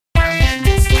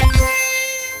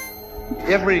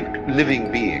every living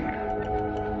being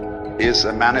is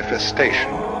a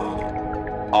manifestation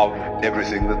of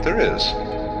everything that there is.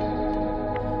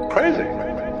 Crazy.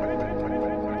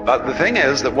 But the thing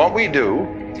is that what we do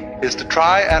is to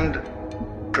try and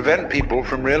prevent people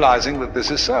from realizing that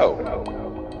this is so,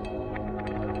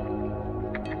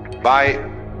 by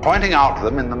pointing out to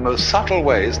them in the most subtle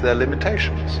ways their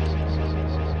limitations,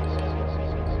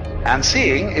 and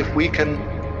seeing if we can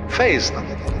phase them,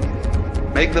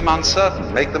 make them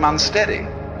uncertain, make them unsteady.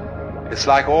 It's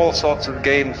like all sorts of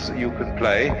games that you can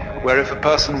play, where if a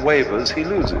person wavers, he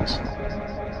loses.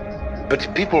 But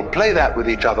people play that with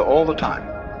each other all the time.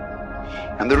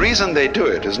 And the reason they do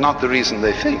it is not the reason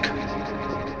they think.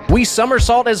 We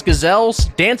somersault as gazelles,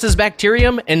 dance as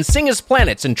bacterium, and sing as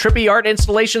planets in trippy art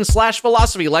installation /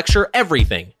 philosophy lecture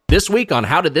everything. This week on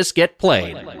How Did This Get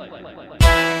Played?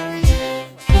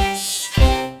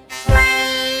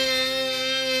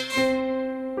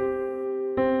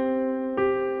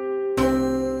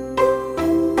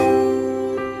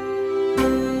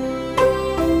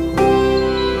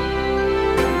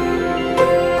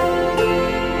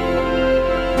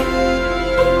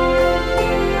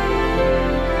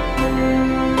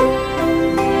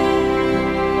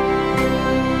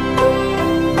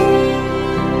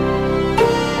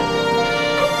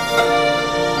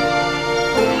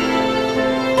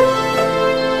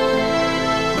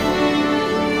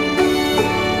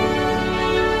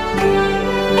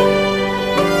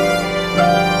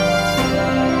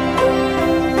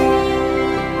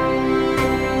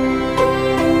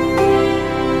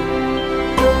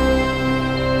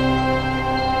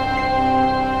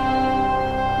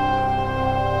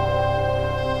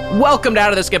 Welcome to How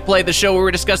Did This Get Played, the show where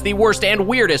we discuss the worst and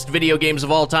weirdest video games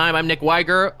of all time. I'm Nick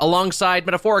Weiger, alongside,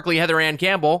 metaphorically, Heather Ann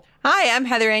Campbell. Hi, I'm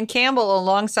Heather Ann Campbell,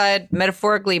 alongside,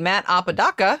 metaphorically, Matt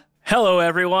Apodaca. Hello,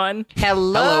 everyone.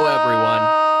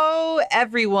 Hello,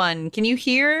 everyone. Can you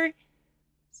hear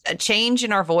a change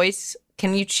in our voice?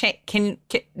 Can you do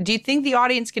you think the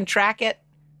audience can track it?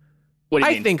 What do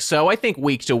you mean? I think so. I think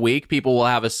week to week, people will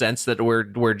have a sense that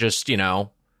we're just,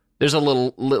 there's a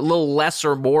little less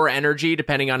or more energy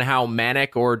depending on how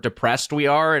manic or depressed we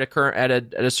are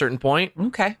at a certain point.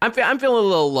 Okay. I'm feeling a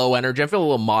little low energy. I'm feeling a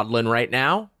little maudlin right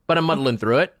now, but I'm muddling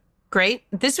through it. Great.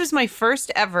 Today was my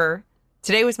first ever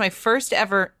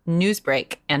news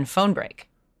break and phone break.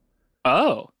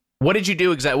 Oh. What did you do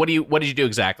What did you do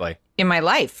exactly? In my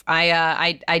life,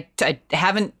 I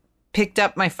haven't picked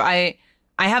up my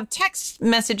I have text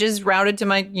messages routed to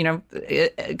my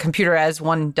computer as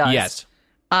one does. Yes.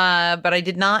 But I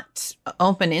did not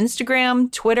open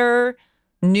Instagram, Twitter,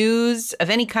 news of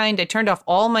any kind. I turned off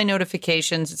all my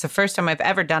notifications. It's the first time I've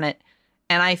ever done it.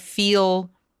 And I feel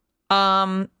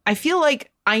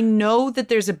like I know that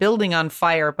there's a building on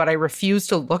fire, but I refuse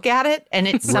to look at it. And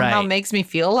it somehow makes me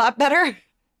feel a lot better.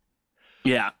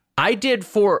 Yeah. I did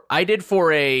for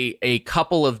a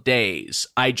couple of days.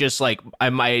 I just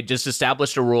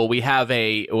established a rule. We have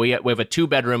a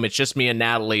 2-bedroom. It's just me and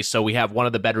Natalie. So we have one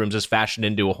of the bedrooms is fashioned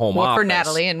into a home office. One for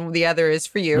Natalie and the other is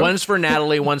for you. One's for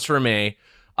Natalie, one's for me.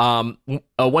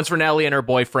 One's for Natalie and her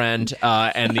boyfriend,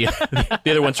 and the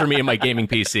other one's for me and my gaming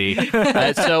PC.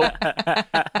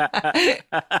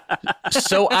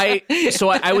 So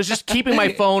I was just keeping my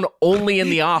phone only in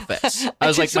the office.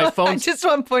 I just want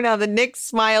to point out that Nick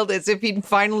smiled as if he'd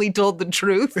finally told the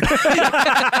truth.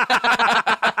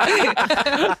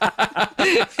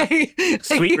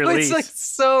 Sweet release. He was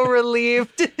so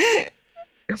relieved.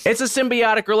 It's a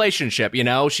symbiotic relationship,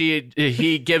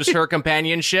 he gives her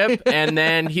companionship, and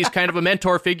then he's kind of a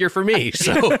mentor figure for me.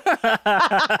 So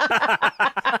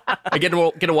I get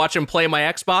to watch him play my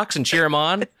Xbox and cheer him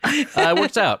on. It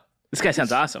works out. This guy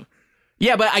sounds awesome.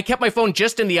 Yeah, but I kept my phone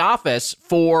just in the office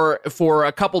for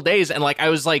a couple days, and I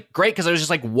was great because I was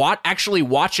just actually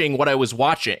watching what I was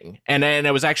watching, and I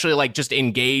was actually just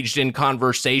engaged in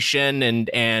conversation,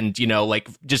 and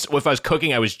just if I was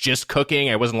cooking, I was just cooking.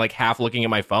 I wasn't half looking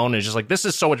at my phone. It's just this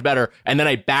is so much better. And then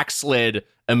I backslid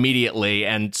immediately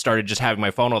and started just having my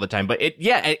phone all the time. But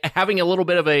having a little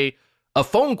bit of a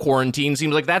phone quarantine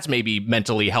seems like that's maybe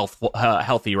mentally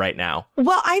healthy right now.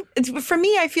 Well, for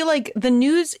me, I feel like the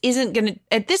news isn't going to,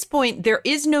 at this point, there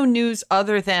is no news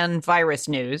other than virus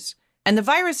news. And the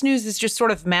virus news is just sort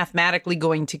of mathematically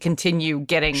going to continue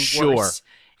getting worse.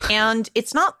 And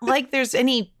it's not like there's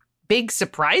any big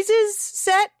surprises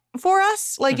set for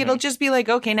us. It'll just be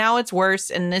okay, now it's worse.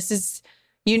 And this is,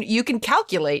 you can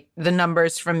calculate the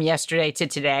numbers from yesterday to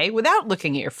today without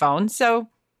looking at your phone. So,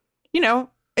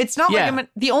 it's not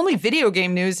the only video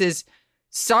game news is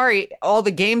sorry, all the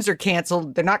games are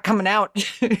canceled. They're not coming out.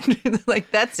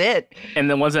 Like, that's it. And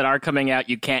the ones that are coming out,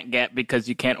 you can't get because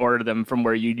you can't order them from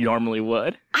where you normally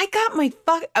would. I got my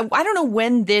I don't know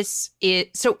when this is.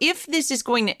 So if this is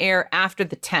going to air after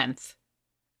the 10th,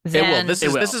 then... It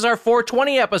will. This is our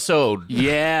 420 episode.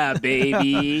 Yeah,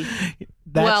 baby.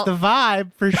 That's the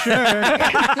vibe for sure.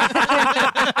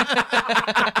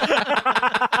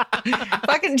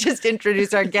 Fucking just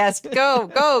introduce our guest.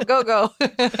 Go.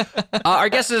 Our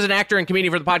guest is an actor and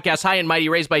comedian for the podcast High and Mighty,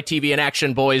 Raised by TV and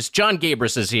Action Boys. Jon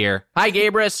Gabrus is here. Hi,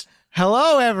 Gabrus.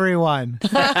 Hello, everyone.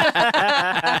 Wait,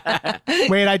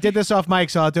 I did this off mic,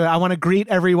 so I'll do it. I want to greet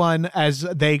everyone as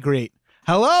they greet.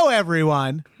 Hello,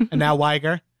 everyone. And now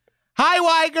Weiger.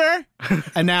 Hi, Weiger.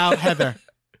 And now Heather.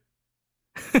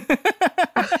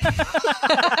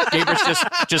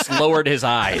 Gabrus just lowered his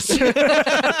eyes.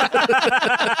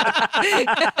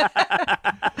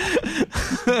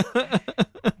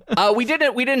 We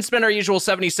didn't spend our usual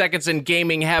 70 seconds in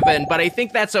gaming heaven, but I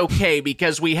think that's okay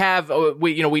because we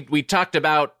talked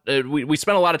about we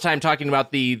spent a lot of time talking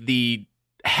about the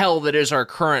hell that is our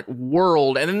current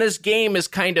world, and then this game is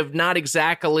kind of not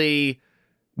exactly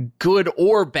good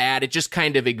or bad. It just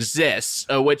kind of exists,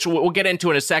 which we'll get into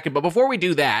in a second. But before we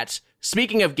do that,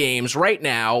 speaking of games, right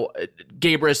now,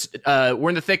 Gabrus, we're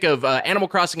in the thick of Animal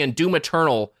Crossing and Doom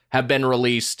Eternal have been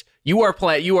released. You are,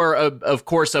 of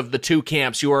course, of the two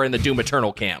camps. You are in the Doom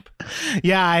Eternal camp.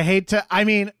 Yeah,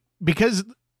 because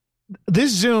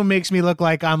this Zoom makes me look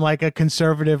like I'm like a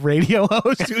conservative radio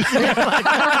host.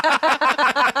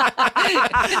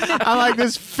 I'm like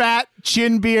this fat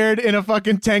chin beard in a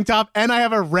fucking tank top, and I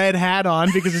have a red hat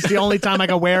on because it's the only time I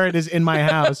can wear it is in my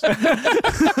house. And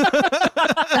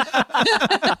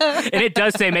it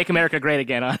does say "Make America Great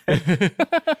Again" on it.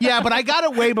 Yeah, but I got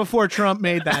it way before Trump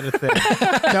made that a thing.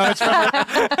 No,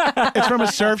 it's from a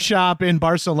surf shop in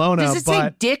Barcelona. Does it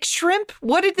say Dick Shrimp?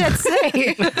 What did that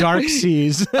say? Dark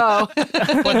Seas. Oh.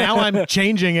 But now I'm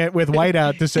changing it with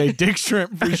whiteout to say Dick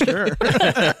Shrimp for sure.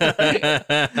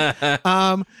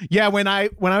 Yeah, when I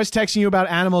was texting you about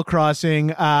Animal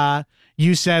Crossing,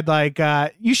 you said like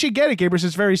you should get it, Gabrus.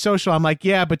 It's very social. I'm like,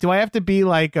 yeah, but do I have to be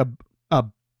like a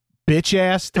bitch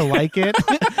ass to like it?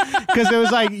 Because it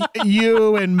was like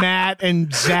you and Matt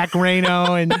and Zach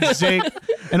Reno and Zig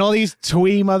and all these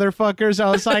twee motherfuckers. I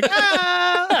was like,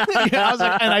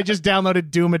 and I just downloaded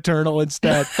Doom Eternal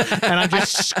instead, and I'm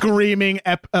just screaming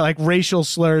like racial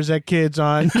slurs at kids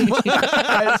on.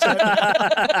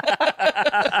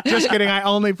 Just kidding. I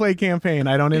only play campaign.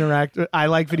 I don't interact. I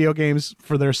like video games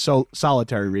for their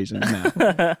solitary reasons now.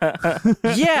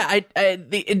 Yeah,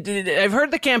 I've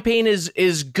heard the campaign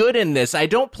is good in this. I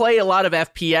don't play a lot of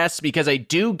FPS because I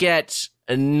do get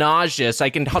nauseous. I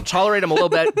can tolerate them a little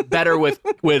bit better with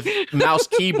mouse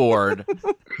keyboard,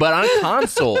 but on a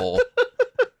console,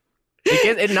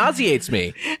 it nauseates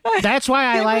me. That's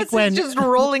why I like when just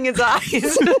rolling his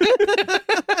eyes.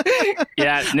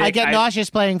 Yeah, Nick, I get nauseous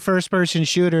playing first-person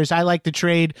shooters. I like to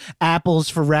trade apples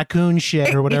for raccoon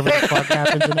shit or whatever the fuck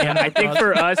happens. I think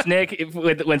for us, Nick,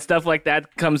 when stuff like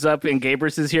that comes up and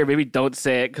Gabrus is here, maybe don't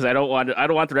say it because I don't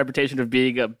want the reputation of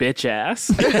being a bitch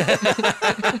ass.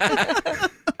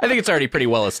 I think it's already pretty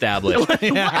well established.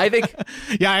 Yeah.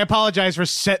 I apologize for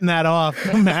setting that off,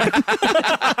 Matt.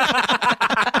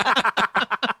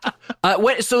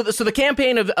 So the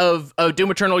campaign of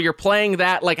Doom Eternal, you're playing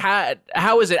that, like,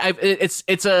 how is it? I've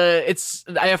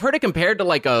heard it compared to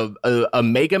like a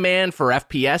Mega Man for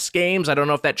FPS games. I don't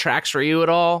know if that tracks for you at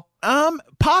all.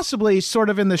 Possibly sort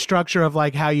of in the structure of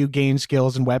like how you gain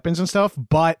skills and weapons and stuff,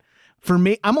 but for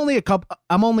me, I'm only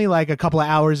like a couple of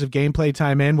hours of gameplay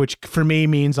time in, which for me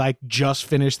means like just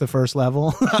finish the first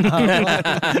level.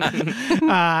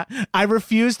 I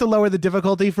refuse to lower the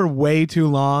difficulty for way too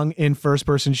long in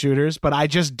first-person shooters, but I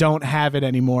just don't have it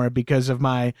anymore because of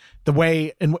the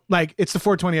way, and like it's the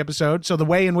 420 episode, so the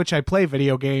way in which I play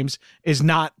video games is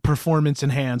not performance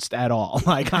enhanced at all.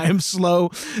 Like I am slow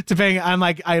to paying.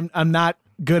 I'm not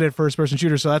good at first-person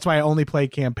shooters, so that's why I only play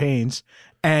campaigns,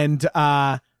 and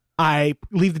I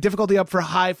leave the difficulty up for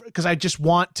high because I just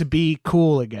want to be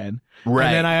cool again. Right.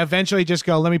 And then I eventually just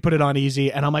go, let me put it on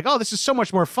easy. And I'm like, oh, this is so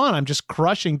much more fun. I'm just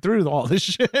crushing through all this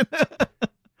shit.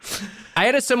 I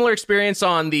had a similar experience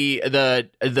on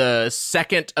the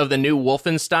second of the new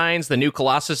Wolfensteins, the new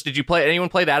Colossus. Did anyone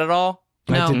play that at all?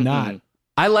 No. I did not.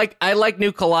 I like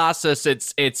New Colossus.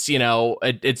 It's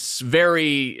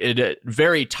very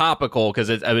very topical because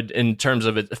in terms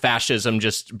of fascism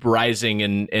just rising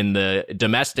in the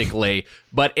domestically,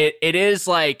 but it is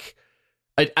like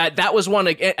That was one.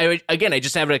 Again, I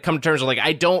just have to come to terms with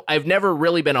I've never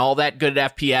really been all that good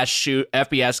at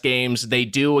FPS games. They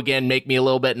do again make me a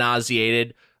little bit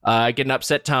nauseated. I get an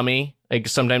upset tummy. I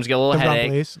sometimes get a little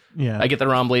headache. Rumblies. Yeah, I get the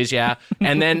rumblies. Yeah,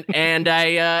 and then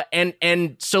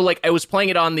so I was playing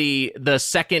it on the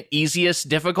second easiest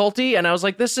difficulty, and I was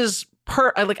like, this is.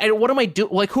 What am I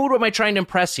doing? Like, who am I trying to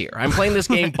impress here? I'm playing this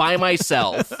game by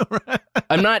myself. Right.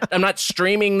 I'm not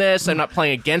streaming this. I'm not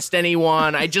playing against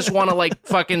anyone. I just want to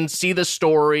fucking see the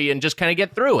story and just kind of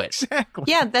get through it. Exactly.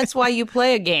 Yeah, that's why you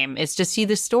play a game, is to see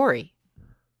the story.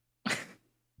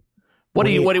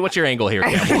 What's your angle here,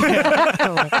 Campbell?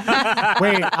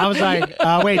 Wait, I was like,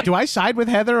 wait, do I side with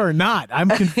Heather or not? I'm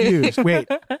confused. Wait.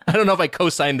 I don't know if I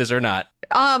co-signed this or not.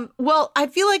 Well, I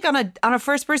feel like on a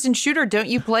first person shooter, don't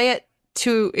you play it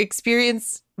to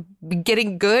experience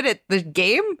getting good at the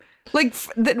game? Like,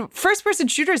 the first person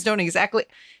shooters don't exactly.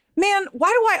 Man, why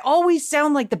do I always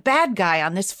sound like the bad guy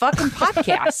on this fucking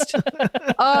podcast?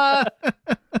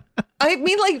 I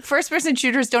mean, first person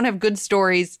shooters don't have good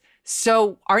stories.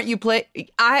 So aren't you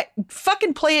I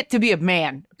fucking play it to be a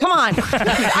man. Come on.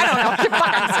 I don't know what the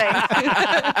fuck I'm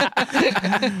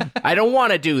saying. I don't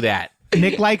want to do that.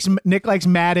 Nick likes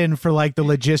Madden for the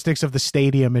logistics of the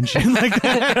stadium and shit like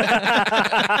that.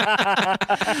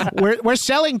 We're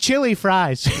selling chili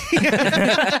fries.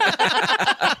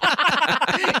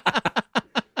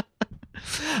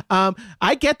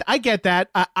 I get that.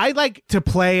 I like to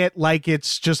play it like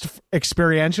it's just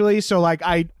experientially. So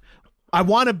I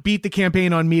want to beat the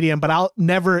campaign on medium, but I'll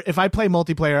never, if I play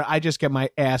multiplayer, I just get my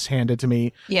ass handed to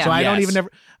me. Yeah. So I don't even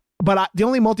but the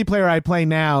only multiplayer I play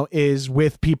now is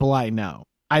with people I know.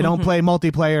 I don't play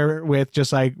multiplayer with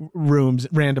just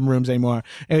random rooms anymore.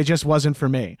 It just wasn't for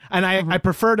me. And I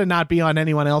prefer to not be on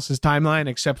anyone else's timeline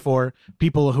except for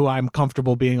people who I'm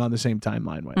comfortable being on the same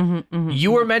timeline with.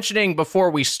 You were mentioning before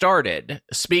we started,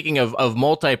 speaking of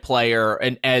multiplayer,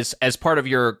 and as part of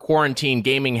your quarantine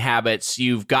gaming habits,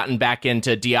 you've gotten back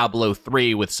into Diablo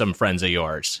 3 with some friends of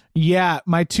yours. Yeah,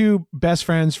 my two best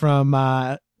friends from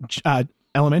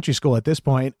elementary school at this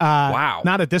point. Wow.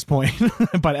 Not at this point,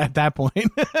 but at that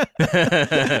point.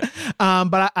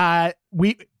 But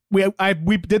we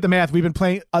did the math. We've been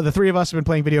playing, the three of us have been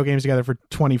playing video games together for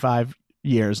 25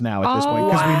 years now at this point,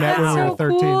 because we met when we were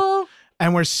 13. Cool.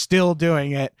 And we're still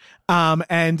doing it.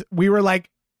 And we were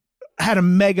had a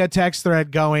mega text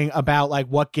thread going about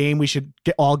what game we should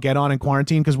all get on in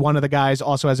quarantine, because one of the guys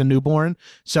also has a newborn,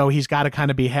 so he's got to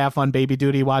kind of be half on baby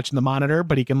duty watching the monitor,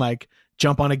 but he can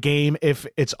jump on a game if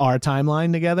it's our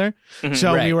timeline together.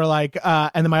 So we were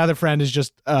and then my other friend is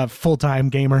just a full-time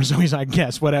gamer, so he's like,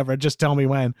 yes, whatever, just tell me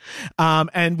when.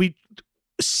 And we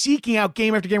seeking out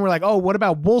game after game. We're like, oh, what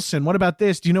about Wolcen? What about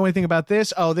this? Do you know anything about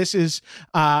this? Oh, this is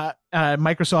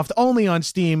Microsoft only on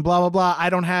Steam, blah, blah, blah. I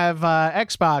don't have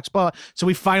Xbox, blah. So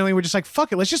we finally were just like,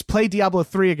 fuck it, let's just play Diablo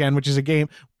 3 again, which is a game.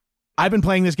 I've been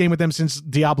playing this game with them since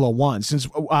Diablo 1, since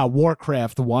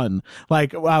Warcraft 1.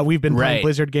 We've been playing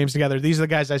Blizzard games together. These are the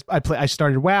guys I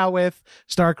started WoW with,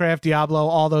 StarCraft, Diablo,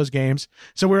 all those games.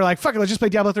 So we were like, fuck it, let's just play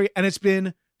Diablo 3. And it's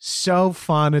been so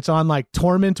fun. It's on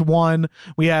Torment 1.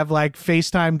 We have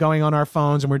FaceTime going on our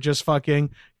phones, and we're just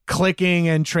fucking clicking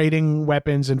and trading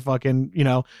weapons and fucking,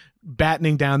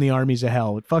 battening down the armies of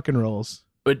hell. It fucking rolls.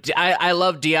 But I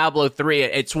love Diablo 3.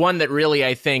 It's one that really,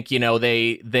 I think, they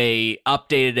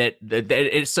updated it.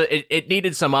 It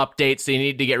needed some updates. They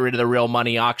needed to get rid of the real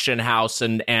money auction house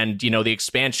and the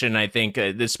expansion. I think,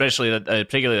 especially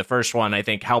particularly the first one, I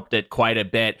think helped it quite a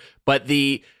bit. But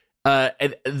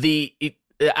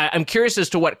I'm curious as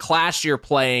to what class you're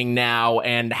playing now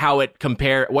and how it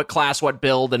what class, what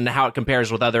build, and how it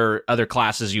compares with other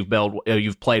classes you've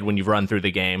played when you've run through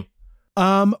the game.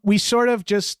 We sort of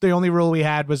just, the only rule we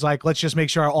had was let's just make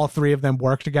sure all three of them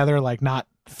work together, not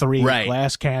three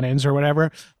glass cannons or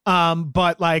whatever.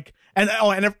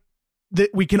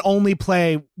 We can only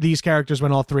play these characters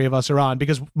when all three of us are on,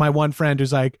 because my one friend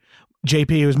who's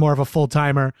JP, who's more of a full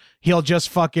timer, he'll just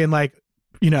fucking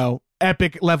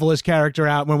epic level his character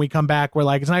out. When we come back,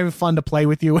 we're it's not even fun to play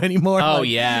with you anymore. Oh,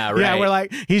 yeah, right. Yeah, we're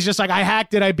he's just I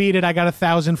hacked it, I beat it, I got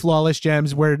 1,000 flawless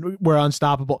gems, we're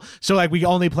unstoppable. So we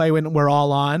only play when we're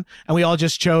all on, and we all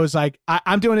just chose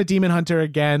I'm doing a demon hunter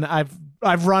again.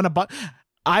 I've run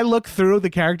I looked through the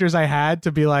characters I had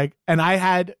to be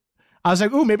I was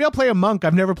ooh, maybe I'll play a monk.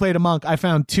 I've never played a monk. I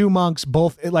found two monks,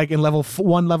 both in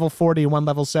one level 40 and one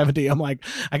level 70. I'm I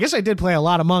guess I did play a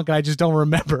lot of monk, and I just don't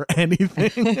remember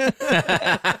anything.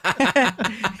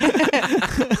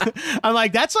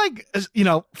 I'm that's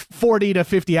 40 to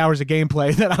 50 hours of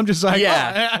gameplay that I'm just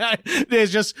yeah.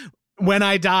 There's just when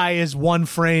I die is one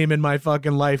frame in my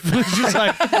fucking life. It's just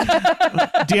like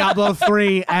Diablo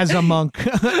 3 as a monk,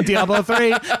 Diablo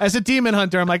 3 as a demon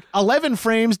hunter. I'm like 11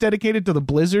 frames dedicated to the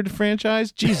Blizzard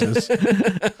franchise. Jesus.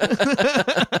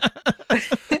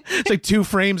 It's like 2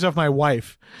 frames of my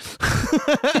wife.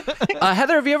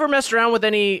 Heather, have you ever messed around with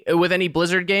any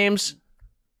Blizzard games?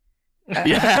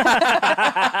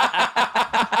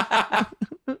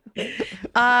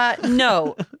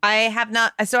 No, I have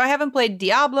not. So I haven't played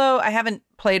Diablo. I haven't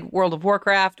played World of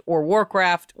Warcraft or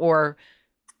Warcraft or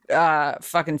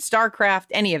fucking StarCraft,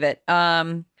 any of it.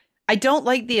 I don't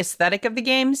like the aesthetic of the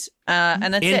games,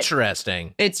 and that's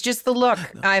interesting. It's just the look.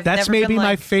 That's maybe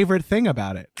my favorite thing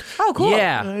about it. Oh, cool.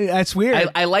 Yeah, that's weird.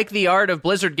 I like the art of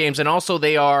Blizzard games, and also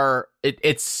they are.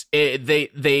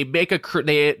 They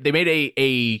made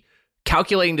a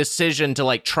calculating decision to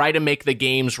like try to make the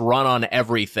games run on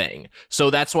everything.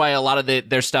 So that's why a lot of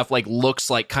their stuff like looks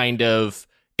like kind of,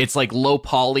 it's like low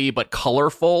poly but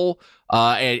colorful.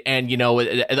 And you know,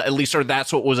 at least sort of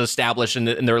that's what was established in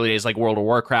the early days, like World of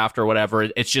Warcraft or whatever.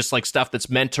 It's just like stuff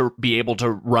that's meant to be able to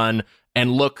run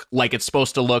and look like it's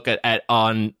supposed to look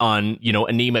on you know,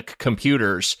 anemic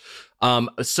computers.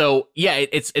 So yeah,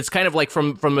 it's kind of like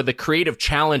from the creative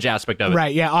challenge aspect of it.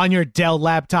 Right. Yeah. On your Dell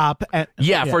laptop.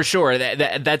 Yeah, for sure.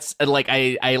 That's like,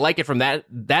 I like it from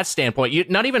that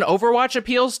standpoint. Not even Overwatch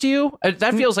appeals to you.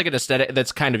 That feels like an aesthetic.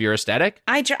 That's kind of your aesthetic.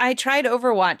 I tried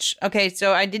Overwatch. Okay.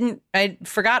 So I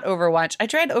forgot Overwatch. I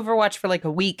tried Overwatch for like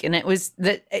a week, and it was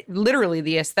literally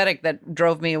the aesthetic that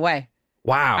drove me away.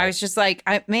 Wow. I was just like,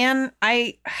 I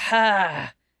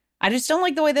just don't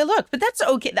like the way they look, but that's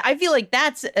okay. I feel like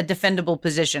that's a defendable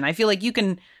position. I feel like you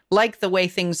can like the way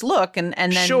things look, and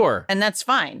then sure, and that's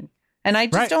fine. And I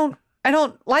just don't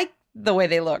like the way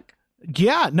they look.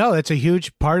 Yeah, no, it's a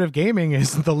huge part of gaming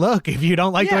is the look. If you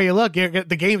don't like the way you look,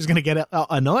 the game's going to get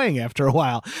annoying after a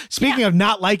while. Speaking of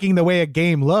not liking the way a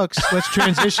game looks, let's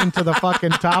transition to the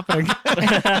fucking topic.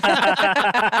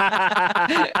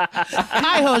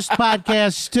 I host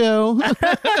podcasts too.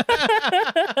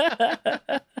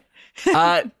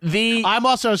 I'm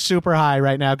also super high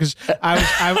right now because I'm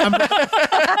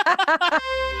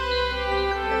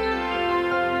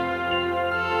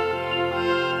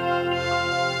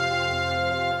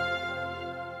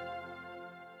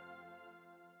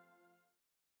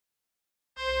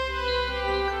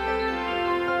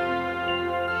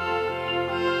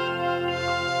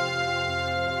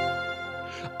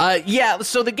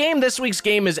so this week's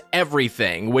game is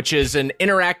Everything, which is an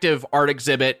interactive art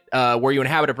exhibit where you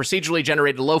inhabit a procedurally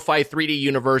generated lo-fi 3D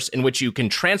universe in which you can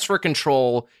transfer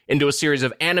control into a series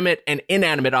of animate and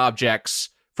inanimate objects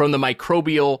from the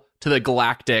microbial to the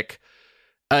galactic.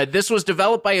 This was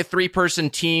developed by a 3-person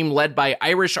team led by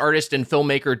Irish artist and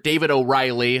filmmaker David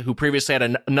O'Reilly, who previously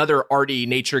had another arty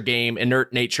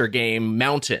inert nature game,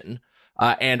 Mountain,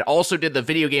 and also did the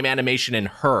video game animation in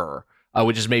Her.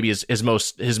 Which is maybe his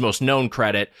most known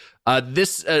credit.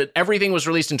 Everything was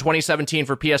released in 2017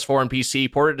 for PS4 and PC,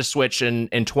 ported to Switch in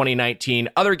 2019.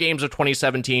 Other games of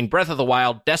 2017: Breath of the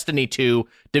Wild, Destiny 2,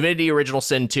 Divinity: Original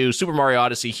Sin 2, Super Mario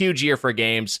Odyssey. Huge year for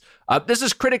games. This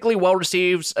is critically well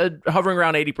received, hovering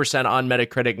around 80% on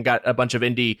Metacritic, and got a bunch of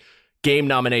indie game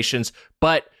nominations.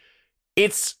 But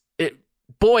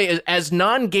boy, as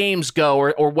non-games go,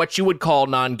 or what you would call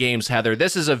non-games, Heather,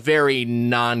 this is a very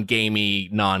non-gamey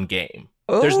non-game.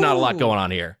 Ooh. There's not a lot going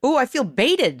on here. Ooh, I feel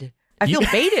baited. All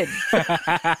right.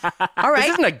 This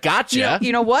isn't a gotcha.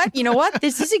 You know what?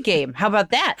 This is a game. How about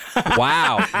that?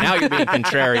 Wow. Now you're being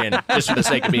contrarian just for the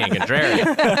sake of being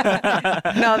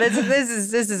contrarian. No,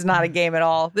 this is not a game at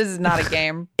all. This is not a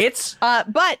game. It's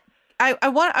but I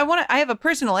have a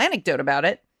personal anecdote about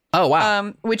it. Oh,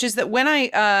 wow. Which is that when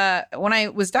I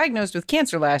was diagnosed with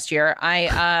cancer last year,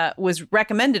 I was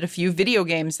recommended a few video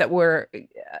games that were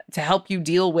to help you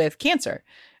deal with cancer.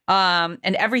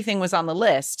 And Everything was on the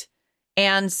list.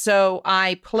 And so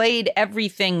I played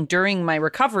Everything during my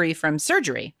recovery from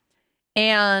surgery.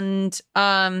 And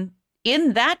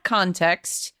in that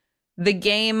context, the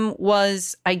game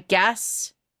was, I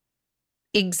guess,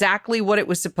 exactly what it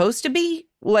was supposed to be.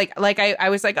 Like I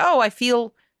was like, oh, I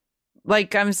feel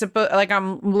like I'm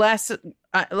less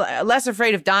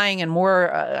afraid of dying and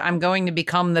more I'm going to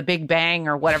become the Big Bang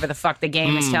or whatever the fuck the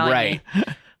game is telling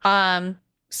me.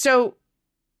 So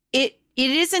it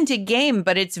isn't a game,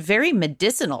 but it's very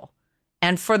medicinal.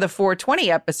 And for the 420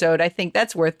 episode, I think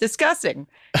that's worth discussing.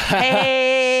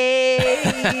 Hey,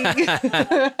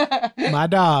 my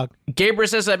dog.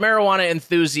 Gabrus, as a marijuana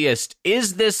enthusiast,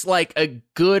 is this like a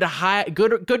good high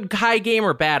game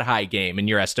or bad high game in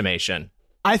your estimation?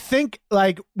 I think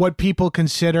like what people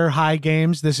consider high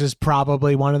games, this is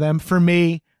probably one of them. For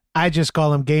me, I just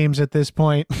call them games at this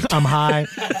point. I'm high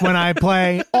when I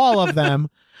play all of them.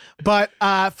 But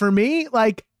for me,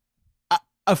 like,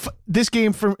 this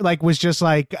game was just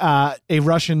like a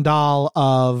Russian doll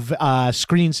of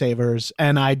screensavers,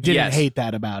 and I didn't hate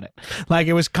that about it. Like,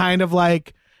 it was kind of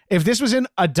like if this was in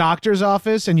a doctor's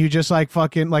office and you just like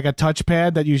fucking like a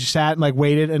touchpad that you sat and like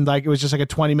waited and like it was just like a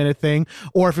 20-minute thing,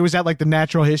 or if it was at like the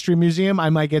Natural History Museum, I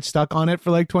might get stuck on it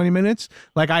for like 20 minutes.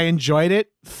 Like, I enjoyed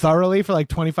it thoroughly for like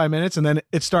 25 minutes, and then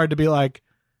it started to be like,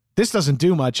 this doesn't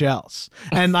do much else.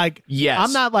 And like,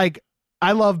 I'm not like,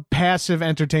 I love passive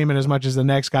entertainment as much as the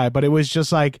next guy, but it was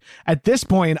just like, at this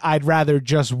point, I'd rather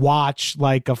just watch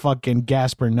like a fucking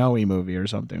Gaspar Noé movie or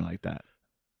something like that.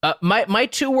 My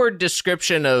 2-word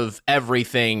description of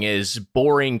everything is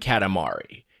boring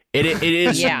Katamari. It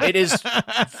is it is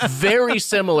very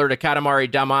similar to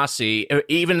Katamari Damacy,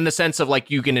 even in the sense of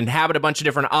like you can inhabit a bunch of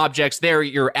different objects. There,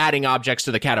 you're adding objects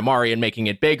to the Katamari and making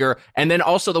it bigger, and then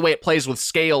also the way it plays with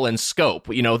scale and scope.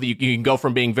 You know, you can go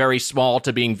from being very small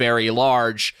to being very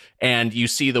large, and you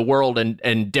see the world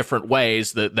in different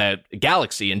ways, the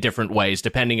galaxy in different ways,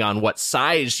 depending on what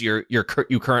size you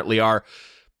currently are.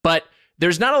 But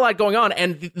there's not a lot going on,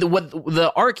 and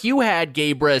the arc you had,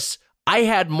 Gabrus, I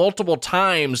had multiple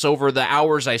times over the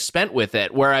hours I spent with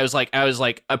it where I was like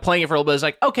playing it for a little bit. I was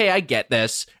like, okay, I get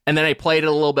this. And then I played it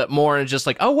a little bit more and just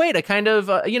like, oh, wait, I kind of,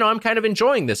 I'm kind of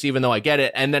enjoying this, even though I get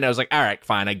it. And then I was like, all right,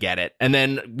 fine, I get it. And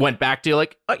then went back to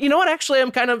like, you know what? Actually, I'm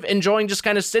kind of enjoying just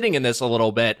kind of sitting in this a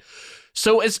little bit.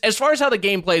 So as far as how the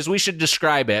game plays, we should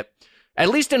describe it. At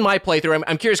least in my playthrough,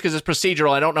 I'm curious because it's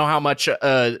procedural. I don't know how much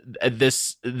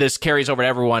this carries over to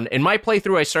everyone. In my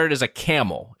playthrough, I started as a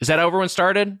camel. Is that how everyone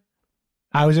started?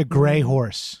 I was a gray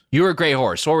horse. You were a gray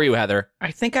horse. What were you, Heather?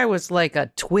 I think I was like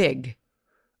a twig.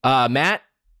 Matt?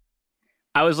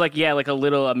 I was like, like a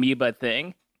little amoeba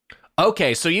thing.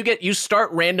 Okay, so you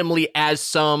start randomly as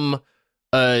some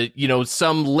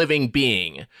living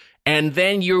being. And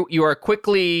then you are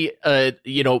quickly,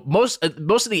 most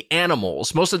of the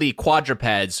animals, most of the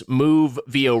quadrupeds move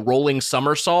via rolling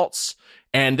somersaults.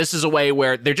 And this is a way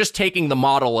where they're just taking the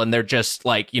model and they're just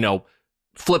like,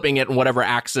 flipping it in whatever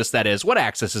axis that is. What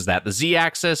axis is that? The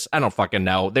Z-axis? I don't fucking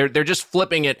know. They're just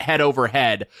flipping it head over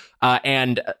head,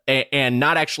 and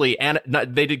not actually,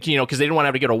 they did, because they didn't want to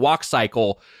have to get a walk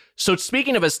cycle. So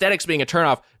speaking of aesthetics being a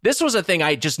turnoff, this was a thing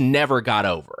I just never got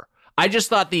over. I just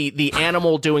thought the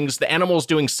animals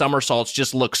doing somersaults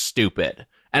just looked stupid.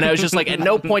 And I was just like, at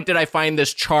no point did I find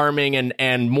this charming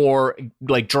and more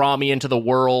like draw me into the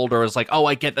world, or was like, oh,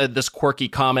 I get this quirky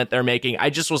comment they're making. I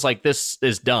just was like, this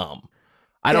is dumb.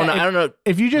 I don't know.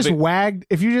 If you just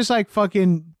like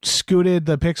fucking scooted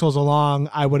the pixels along,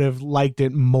 I would have liked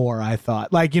it more, I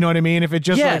thought. Like, you know what I mean? If it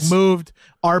just like moved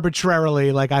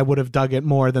arbitrarily, like I would have dug it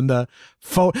more than the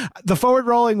forward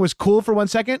rolling was cool for 1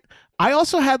 second. I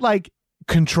also had like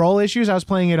control issues. I was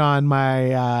playing it on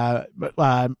my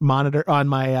monitor on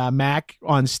my Mac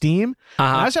on Steam.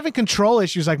 I was having control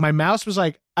issues. Like my mouse was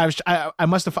like, I should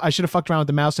have fucked around with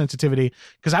the mouse sensitivity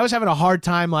because I was having a hard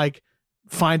time like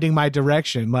finding my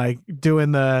direction, like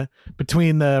doing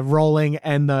between the rolling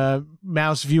and the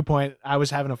mouse viewpoint. I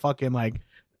was having a fucking like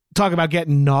talk about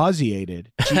getting nauseated.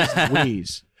 Jeez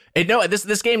Louise. No,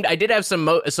 this game, I did have some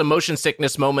motion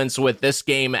sickness moments with this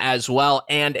game as well.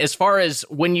 And as far as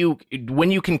when you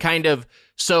can kind of,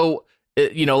 so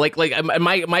like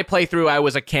my playthrough, I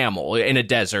was a camel in a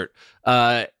desert.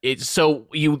 So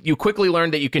you quickly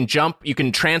learn that you can jump, you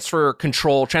can transfer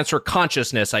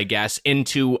consciousness, I guess,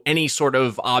 into any sort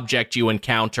of object you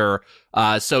encounter.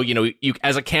 So you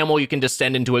as a camel, you can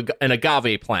descend into an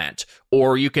agave plant,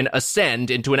 or you can ascend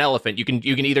into an elephant. You can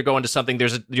either go into something.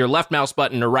 There's your left mouse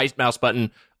button or right mouse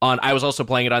button on. I was also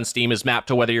playing it on Steam is mapped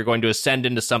to whether you're going to ascend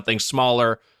into something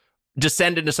smaller,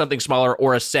 descend into something smaller,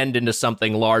 or ascend into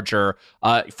something larger.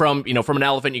 From an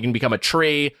elephant, you can become a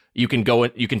tree. You can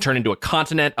turn into a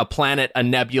continent, a planet, a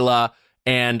nebula,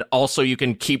 and also you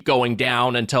can keep going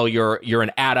down until you're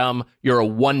an atom. You're a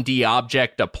 1D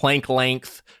object, a Planck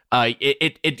length.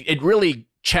 It really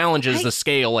challenges the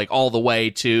scale like all the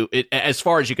way to it, as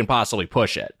far as you can possibly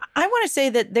push it. I want to say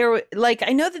that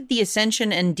I know that the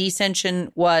ascension and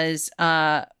descension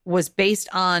was based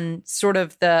on sort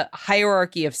of the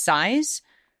hierarchy of size,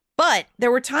 but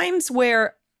there were times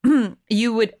where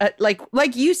you would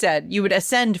like you said, you would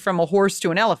ascend from a horse to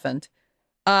an elephant,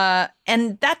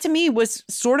 and that to me was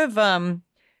sort of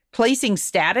placing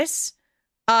status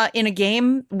in a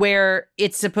game where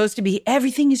it's supposed to be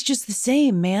everything is just the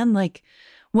same, man. Like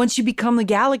once you become the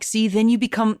galaxy, then you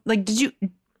become like, did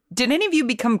any of you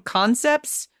become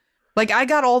concepts? Like I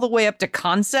got all the way up to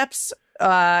concepts,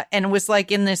 and was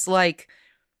like in this like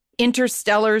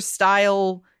interstellar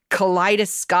style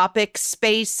kaleidoscopic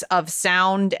space of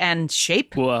sound and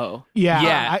shape. Whoa.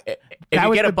 Yeah. If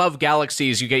you get above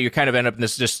galaxies, you kind of end up in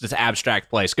this abstract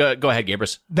place. Go ahead,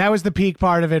 Gabrus. That was the peak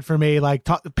part of it for me. Like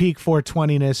the peak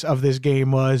 420ness of this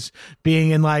game was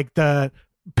being in like the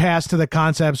past to the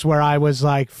concepts where I was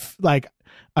like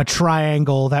a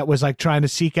triangle that was like trying to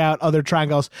seek out other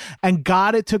triangles. And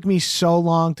God, it took me so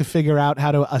long to figure out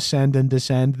how to ascend and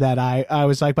descend that I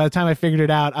was like, by the time I figured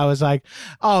it out, I was like,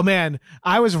 oh man,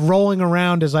 I was rolling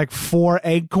around as like 4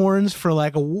 acorns for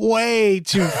like way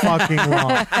too fucking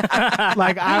long.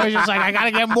 Like I was just like, I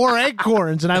gotta get more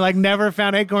acorns. And I like never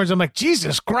found acorns. I'm like,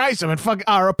 Jesus Christ, I'm in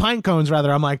or pine cones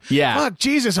rather. I'm like, fuck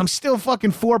Jesus, I'm still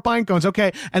fucking 4 pine cones.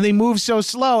 Okay. And they move so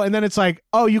slow. And then it's like,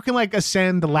 oh, you can like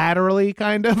ascend laterally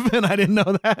kind of, and I didn't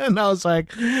know that, and I was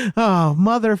like, oh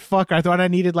motherfucker, I thought I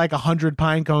needed like 100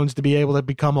 pine cones to be able to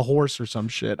become a horse or some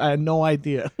shit. I had no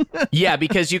idea. Yeah,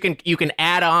 because you can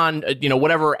add on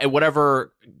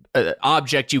whatever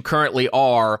object you currently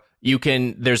are,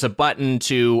 there's a button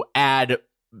to add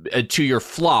to your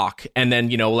flock, and then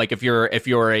like if you're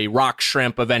a rock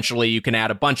shrimp, eventually you can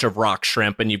add a bunch of rock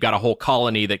shrimp, and you've got a whole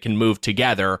colony that can move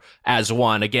together as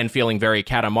one, again feeling very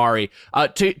Katamari.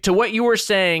 To what you were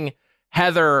saying,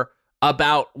 Heather,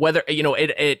 about whether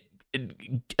it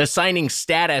assigning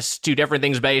status to different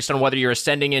things based on whether you're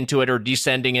ascending into it or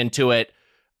descending into it.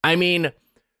 I mean,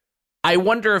 I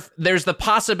wonder if there's the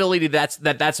possibility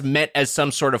that's meant as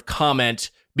some sort of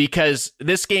comment, because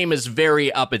this game is very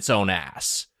up its own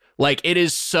ass. Like it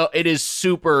is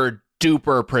super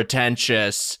duper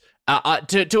pretentious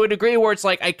to a degree where it's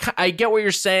like I get what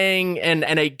you're saying, and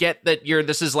I get that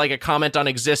this is like a comment on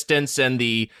existence and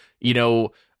the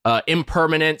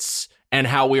impermanence, and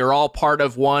how we are all part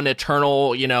of one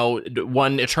eternal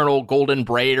golden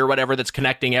braid or whatever that's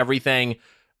connecting everything.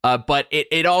 But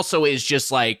it also is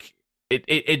just like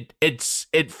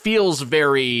it feels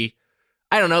very,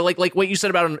 I don't know, like what you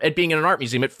said about it being in an art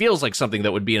museum. It feels like something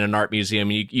that would be in an art museum.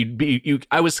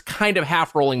 I was kind of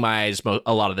half rolling my eyes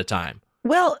a lot of the time.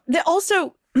 Well,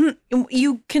 also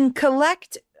you can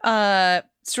collect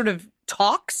sort of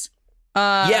talks.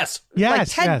 Yes,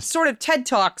 like sort of TED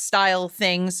Talk style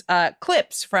things,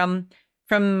 clips from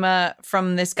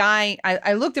this guy.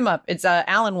 I looked him up. It's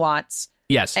Alan Watts.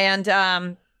 Yes, and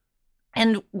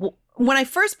when I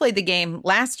first played the game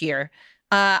last year,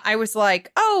 I was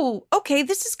like, oh, okay,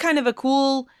 this is kind of a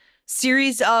cool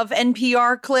series of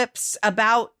NPR clips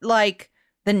about like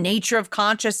the nature of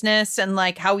consciousness and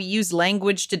like how we use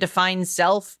language to define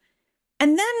self.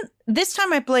 And then this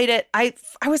time I played it, I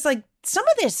was like, some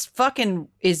of this fucking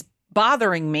is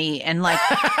bothering me, and like,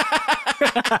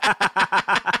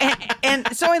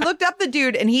 and so I looked up the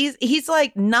dude, and he's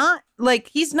like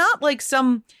he's not like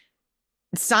some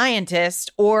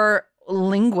scientist or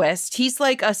linguist. He's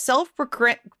like a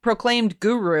self-proclaimed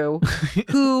guru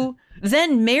who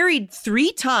then married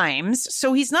 3 times.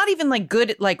 So he's not even like good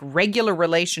at like regular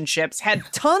relationships, had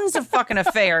tons of fucking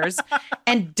affairs,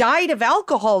 and died of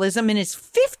alcoholism in his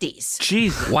 50s.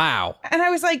 Jesus. Wow. And I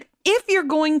was like, if you're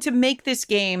going to make this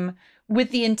game with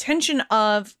the intention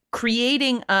of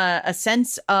creating a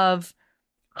sense of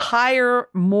higher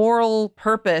moral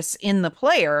purpose in the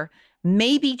player,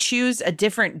 maybe choose a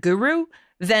different guru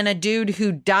than a dude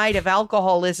who died of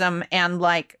alcoholism and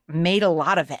like made a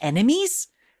lot of enemies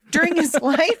during his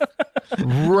life.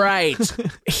 Right.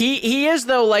 He is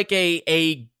though like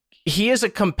he is a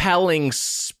compelling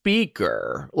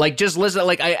speaker. Like just listen,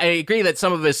 like I agree that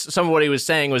some of what he was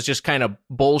saying was just kind of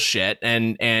bullshit,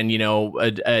 and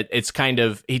it's kind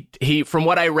of he from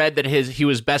what I read that he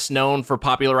was best known for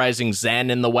popularizing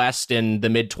Zen in the West in the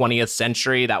mid 20th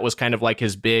century. That was kind of like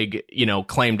his big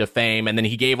claim to fame, and then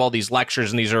he gave all these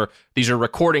lectures, and these are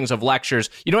recordings of lectures.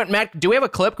 You know what, Matt? Do we have a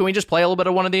clip? Can we just play a little bit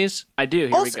of one of these? I do.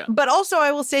 Here we go. But also,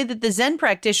 I will say that the Zen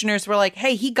practitioners were like,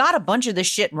 "Hey, he got a bunch of this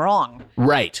shit wrong."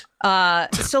 Right.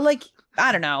 So like,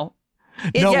 I don't know.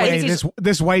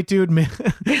 This white dude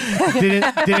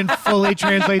didn't fully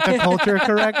translate the culture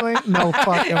correctly. No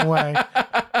fucking way.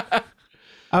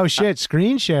 Oh shit!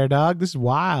 Screen share, dog. This is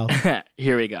wild.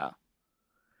 Here we go.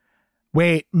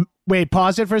 Wait.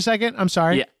 Pause it for a second. I'm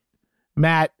sorry. Yeah.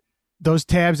 Matt, those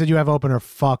tabs that you have open are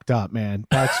fucked up, man.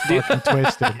 That's fucking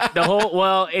twisted. The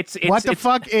whole, it's what the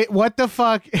fuck? What the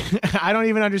fuck? I don't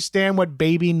even understand what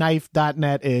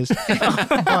babyknife.net is.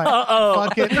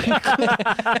 But fucking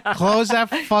close that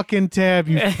fucking tab,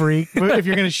 you freak. If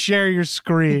you're gonna share your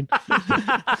screen.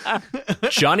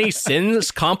 Johnny Sins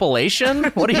compilation?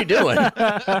 What are you doing?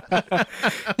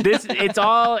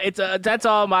 That's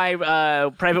all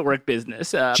my private work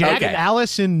business. Jack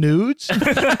Allison nudes?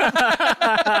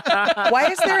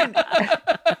 Why is there an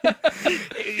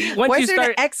Once why you is there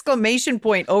start, an exclamation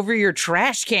point over your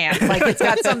trash can like it's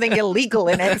got something illegal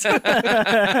in it?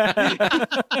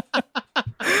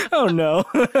 oh no.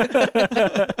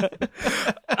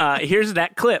 Here's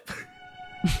that clip.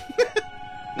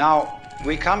 Now,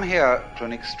 we come here to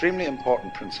an extremely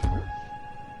important principle,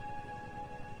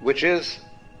 which is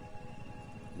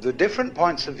the different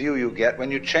points of view you get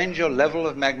when you change your level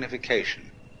of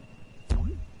magnification.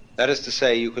 That is to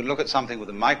say, you can look at something with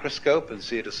a microscope and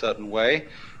see it a certain way.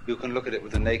 You can look at it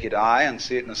with the naked eye and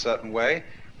see it in a certain way.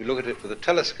 You look at it with a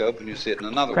telescope and you see it in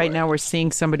another way. Right now we're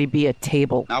seeing somebody be a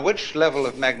table. Now, which level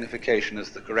of magnification is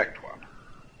the correct one?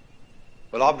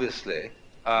 Well, obviously,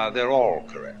 they're all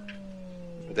correct.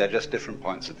 But they're just different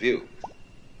points of view.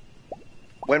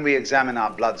 When we examine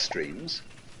our bloodstreams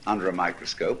under a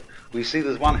microscope, we see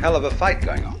there's one hell of a fight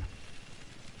going on.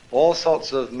 All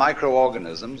sorts of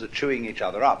microorganisms are chewing each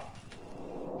other up.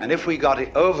 And if we got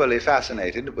overly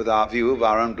fascinated with our view of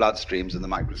our own bloodstreams in the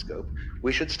microscope,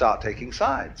 we should start taking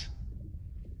sides,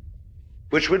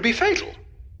 which would be fatal,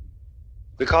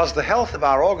 because the health of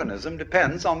our organism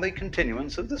depends on the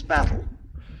continuance of this battle.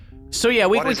 So yeah,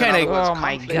 we can kind of. Oh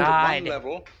my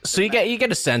God. So you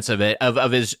get a sense of it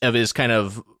of his kind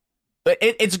of.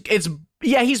 It's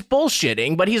yeah, he's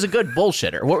bullshitting, but he's a good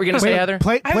bullshitter. What were you gonna say, Heather?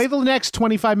 Play the next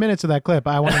 25 minutes of that clip.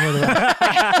 I want to hear that.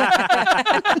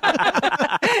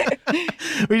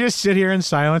 We just sit here in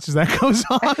silence as that goes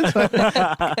on.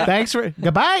 Thanks for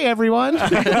goodbye, everyone.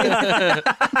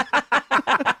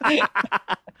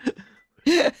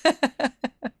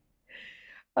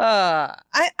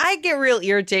 I get real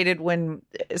irritated when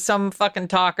some fucking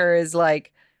talker is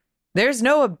like, there's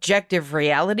no objective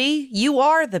reality. You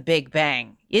are the Big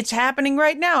Bang. It's happening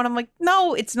right now. And I'm like,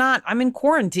 no, it's not. I'm in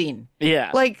quarantine.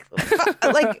 Yeah. Like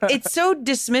it's so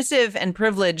dismissive and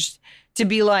privileged to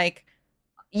be like,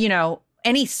 you know,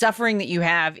 any suffering that you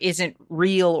have isn't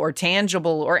real or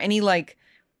tangible, or any like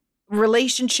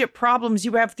relationship problems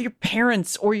you have with your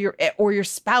parents or your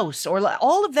spouse, or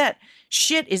all of that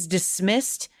shit is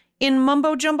dismissed in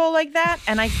mumbo jumbo like that.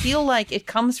 And I feel like it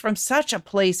comes from such a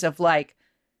place of like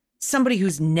somebody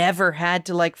who's never had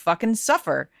to like fucking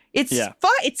suffer. It's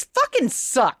fucking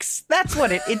sucks. That's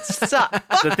what it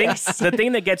sucks. The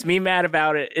thing that gets me mad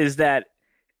about it is that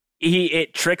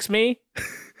it tricks me.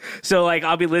 So like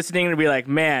I'll be listening and be like,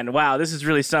 man, wow, this is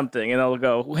really something. And I'll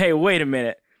go, hey, wait a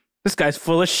minute. This guy's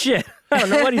full of shit. I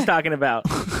don't know what he's talking about.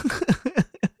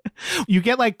 You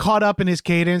get like caught up in his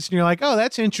cadence and you're like, oh,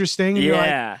 that's interesting. And you're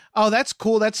like, oh, that's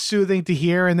cool. That's soothing to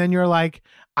hear. And then you're like,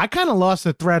 I kind of lost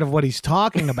the thread of what he's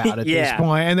talking about at this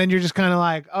point. And then you're just kind of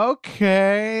like,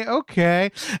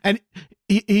 okay. And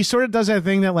he sort of does that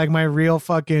thing that like my real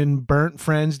fucking burnt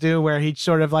friends do, where he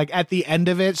sort of like at the end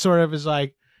of it sort of is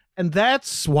like, and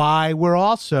that's why we're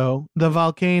also the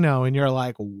volcano. And you're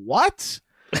like, what?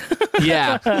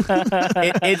 Yeah.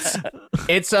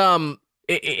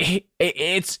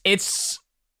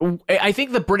 I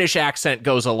think the British accent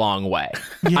goes a long way.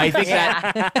 Yeah. I think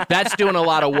that's doing a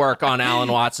lot of work on Alan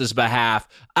Watts' behalf.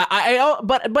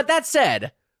 But that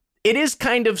said, it is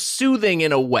kind of soothing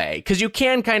in a way, because you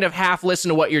can kind of half listen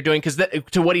to what you're doing,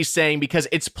 to what he's saying, because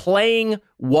it's playing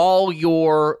while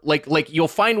you're like you'll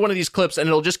find one of these clips and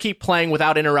it'll just keep playing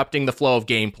without interrupting the flow of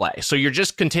gameplay. So you're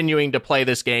just continuing to play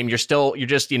this game. You're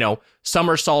just, you know,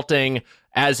 somersaulting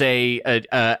as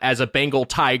a Bengal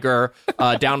tiger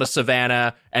down a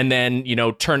savannah, and then, you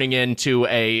know, turning into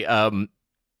a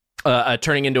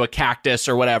cactus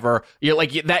or whatever. You're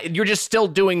like that. You're just still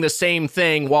doing the same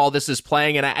thing while this is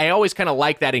playing, and I always kind of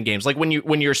like that in games. Like when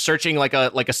you're searching like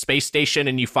a space station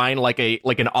and you find like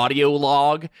an audio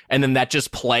log, and then that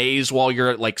just plays while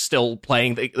you're like still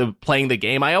playing the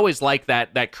game. I always like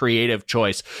that creative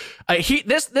choice.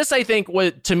 This I think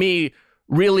to me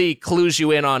really clues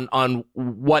you in on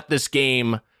what this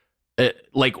game,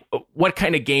 like what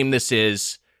kind of game this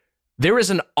is. There is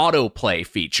an autoplay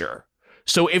feature.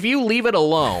 So if you leave it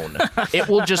alone, it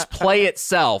will just play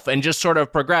itself and just sort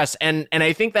of progress. And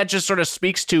I think that just sort of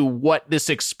speaks to what this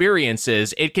experience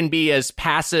is. It can be as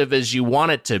passive as you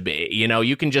want it to be. You know,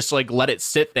 you can just like let it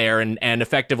sit there, and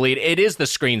effectively it is the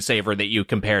screensaver that you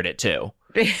compared it to.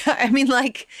 I mean,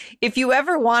 like, if you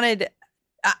ever wanted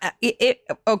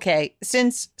okay,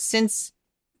 since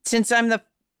I'm the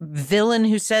villain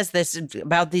who says this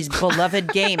about these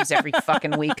beloved games every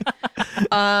fucking week,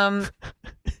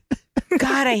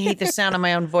 God, I hate the sound of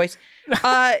my own voice.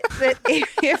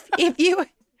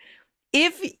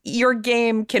 If your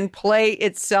game can play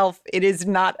itself, it is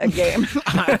not a game.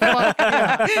 I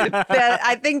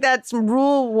think that's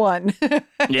rule one.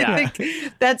 Yeah, I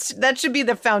think that should be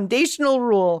the foundational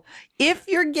rule. If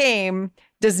your game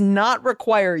does not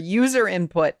require user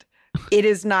input, it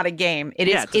is not a game.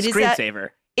 It's a screensaver.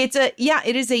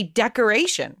 It is a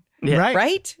decoration. Yeah.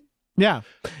 Right? Yeah.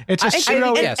 It's a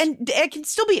pseudo. And it can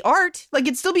still be art. Like,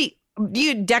 it still be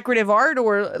decorative art,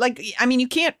 or like, I mean, you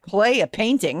can't play a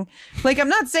painting. Like, I'm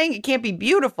not saying it can't be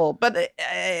beautiful, but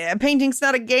a painting's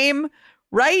not a game,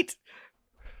 right?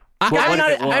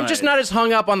 I'm just not as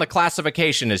hung up on the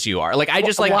classification as you are. Like, I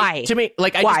just like why? To me,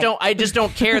 like, I just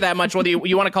don't care that much whether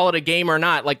you want to call it a game or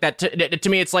not. Like that to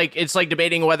me, it's like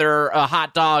debating whether a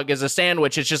hot dog is a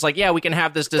sandwich. It's just like, yeah, we can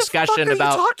have this discussion what the fuck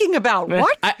about. are you talking about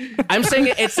what? I'm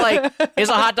saying it's like, is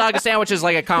a hot dog a sandwich? Is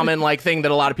like a common like thing that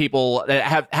a lot of people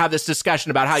have this discussion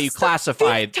about how you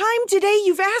classify. Fifth time today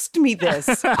you've asked me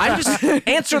this. I'm just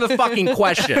answer the fucking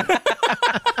question.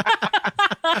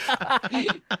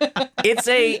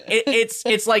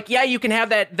 It's like, yeah, you can have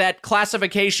that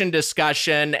classification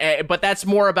discussion, but that's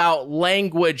more about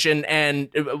language and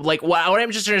like what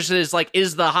I'm just interested in is like,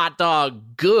 is the hot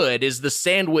dog good? Is the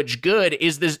sandwich good?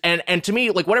 Is this and to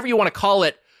me, like, whatever you want to call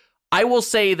it, I will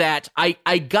say that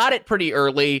I got it pretty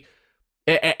early.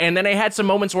 And then I had some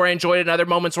moments where I enjoyed it and other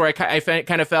moments where I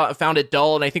kind of found it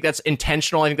dull. And I think that's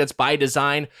intentional. I think that's by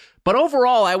design. But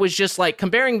overall, I was just like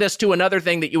comparing this to another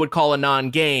thing that you would call a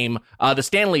non-game, the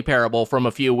Stanley Parable from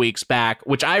a few weeks back,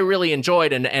 which I really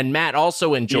enjoyed and Matt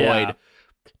also enjoyed. Yeah.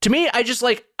 To me, I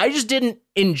just didn't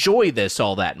enjoy this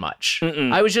all that much.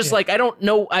 I was just like, I don't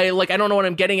know what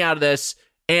I'm getting out of this.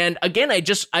 And again, I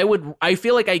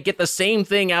feel like I get the same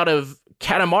thing out of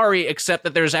Katamari, except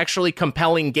that there's actually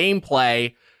compelling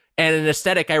gameplay and an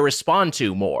aesthetic I respond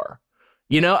to more.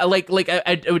 You know,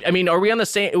 I mean, are we on the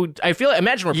same?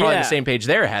 Imagine we're probably on the same page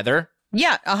there, Heather.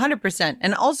 Yeah, 100%.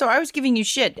 And also, I was giving you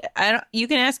shit. You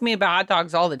can ask me about hot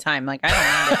dogs all the time. Like, I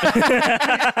don't mind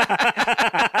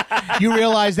it. You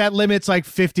realize that limits like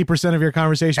 50% of your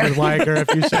conversation with Weiger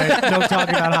if you say no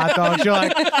talking about hot dogs. You're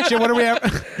like, shit, what do we have?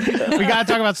 We got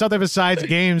to talk about something besides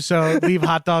games, so leave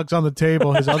hot dogs on the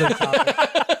table, his other topic.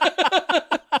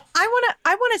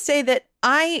 I want to say that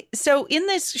so in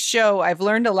this show, I've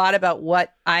learned a lot about who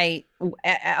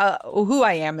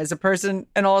I am as a person,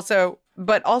 and also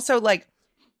like,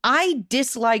 I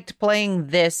disliked playing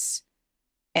this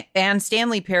and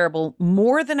Stanley Parable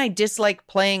more than I dislike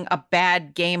playing a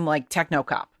bad game like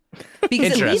Technocop.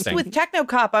 Because at least with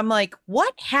Technocop, I'm like,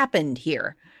 what happened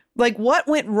here? Like, what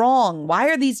went wrong? Why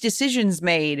are these decisions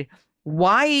made?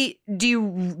 Why do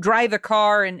you drive a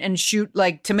car and shoot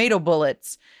like tomato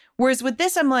bullets? Whereas with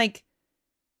this, I'm like,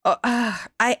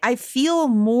 I feel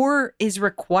more is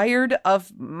required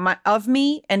of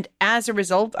me, and as a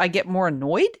result, I get more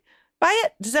annoyed by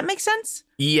it. Does that make sense?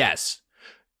 Yes.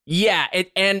 Yeah,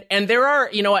 and there are,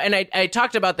 you know, and I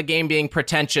talked about the game being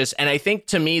pretentious, and I think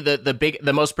to me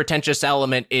the most pretentious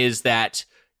element is that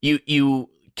you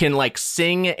can like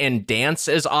sing and dance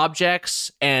as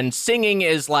objects, and singing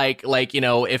is like, you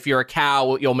know, if you're a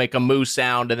cow, you'll make a moo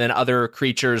sound, and then other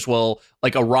creatures will,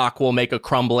 like a rock will make a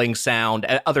crumbling sound,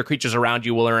 other creatures around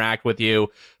you will interact with you,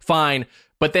 fine.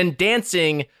 But then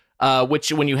dancing,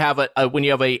 which when you have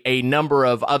a number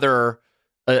of other,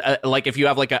 like if you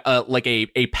have like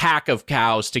a pack of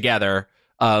cows together,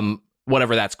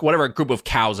 whatever a group of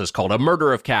cows is called, a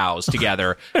murder of cows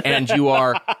together, and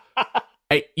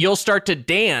you'll start to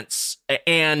dance,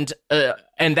 and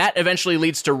that eventually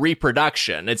leads to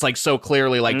reproduction. It's like so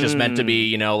clearly like just meant to be,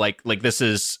 you know, like this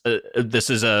is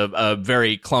a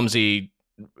very clumsy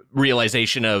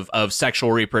realization of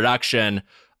sexual reproduction.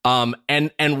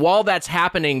 And while that's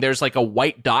happening, there's like a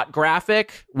white dot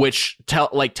graphic which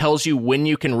tells you when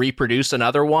you can reproduce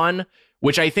another one,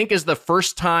 which I think is the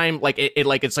first time, like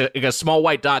it's a small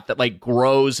white dot that like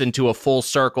grows into a full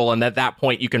circle, and at that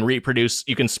point you can reproduce,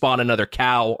 you can spawn another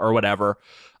cow or whatever.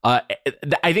 I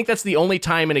think that's the only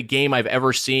time in a game I've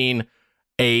ever seen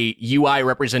a UI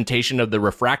representation of the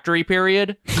refractory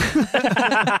period.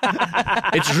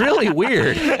 It's really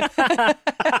weird.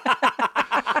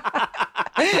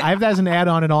 I have that as an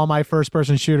add-on in all my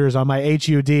first-person shooters. On my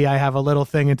HUD, I have a little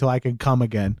thing until I can come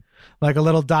again. Like a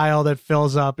little dial that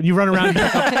fills up, and you run around. You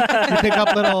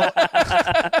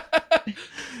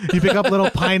pick up little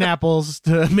pineapples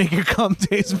to make your cum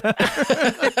taste better.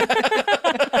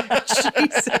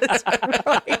 Jesus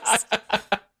Christ!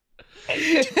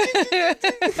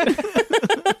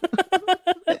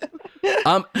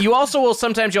 You also will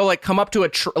sometimes you'll like come up to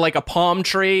a palm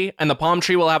tree, and the palm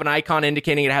tree will have an icon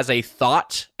indicating it has a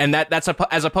thought, and that's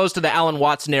as opposed to the Alan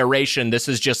Watts narration. This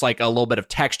is just like a little bit of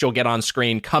text you'll get on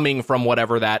screen coming from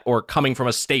or coming from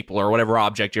a stapler or whatever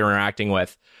object you're interacting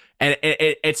with, and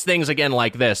it's things again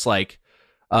like this, like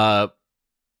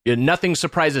nothing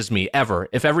surprises me ever.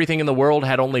 If everything in the world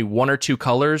had only one or two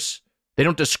colors, They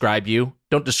don't describe you.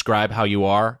 Don't describe how you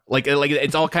are. Like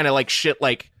it's all kind of like shit,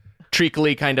 like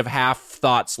treacly kind of half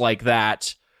thoughts like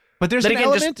that. But there's an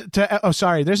element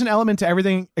there's an element to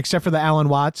everything except for the Alan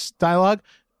Watts dialogue.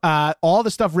 All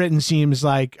the stuff written seems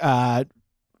like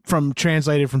from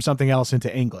translated from something else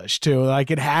into English too. Like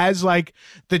it has like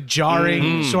the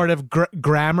jarring sort of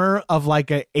grammar of like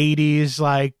a 80s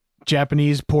like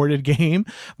Japanese ported game,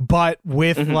 but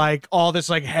with like all this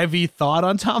like heavy thought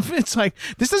on top of it. It's like,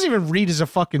 this doesn't even read as a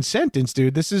fucking sentence,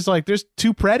 dude. This is like, there's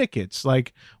two predicates.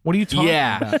 Like, what are you talking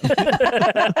about?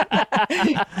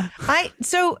 I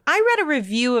read a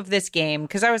review of this game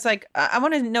because I was like, I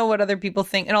want to know what other people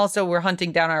think, and also we're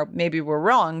hunting down maybe we're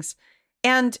wrongs.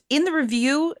 And in the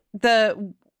review,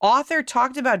 the author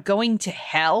talked about going to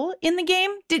hell in the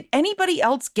game. Did anybody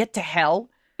else get to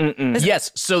hell?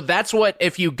 Yes, so that's what,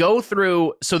 if you go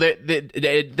through, so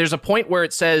there's a point where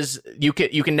it says you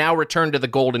can now return to the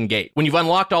Golden Gate. When you've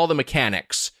unlocked all the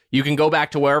mechanics, you can go back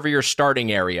to wherever your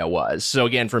starting area was. So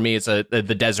again, for me, it's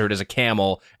the desert is a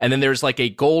camel, and then there's like a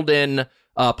golden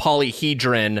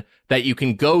polyhedron that you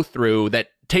can go through that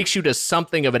takes you to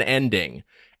something of an ending.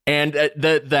 And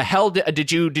the hell,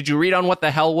 did you read on what the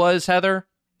hell was, Heather?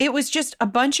 It was just a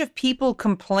bunch of people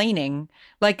complaining.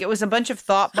 Like, it was a bunch of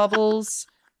thought bubbles.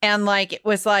 And like, it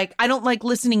was like, I don't like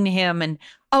listening to him. And,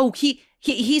 oh,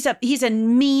 he's a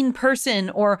mean person.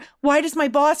 Or why does my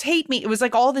boss hate me? It was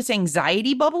like all this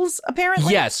anxiety bubbles,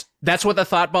 apparently. Yes, that's what the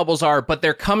thought bubbles are. But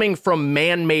they're coming from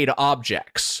man-made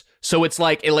objects. So it's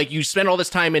like you spend all this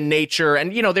time in nature,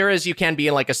 and you can be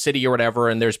in like a city or whatever,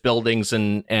 and there's buildings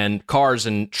and cars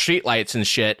and streetlights and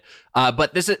shit.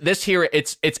 But this here,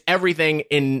 it's everything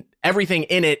in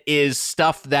it is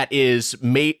stuff that is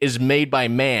made by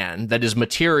man, that is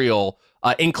material,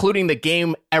 including the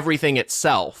game, everything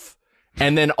itself,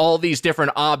 and then all these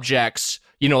different objects.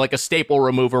 Like a staple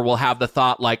remover will have the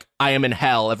thought like, I am in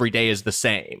hell, every day is the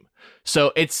same.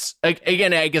 So it's,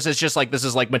 again, I guess it's just like, this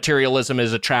is like materialism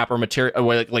is a trap, or like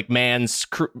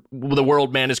the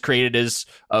world man is created as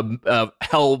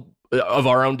hell of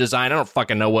our own design. I don't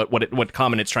fucking know what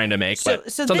comment it's trying to make,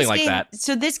 but something like that.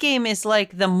 So this game is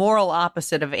like the moral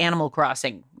opposite of Animal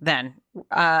Crossing then,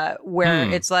 where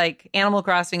it's like Animal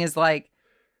Crossing is like,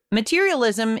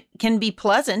 materialism can be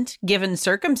pleasant given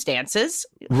circumstances.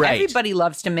 Right. Everybody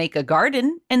loves to make a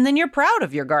garden, and then you're proud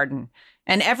of your garden.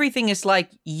 And everything is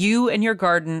like, you and your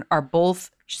garden are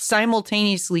both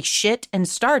simultaneously shit and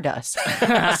stardust.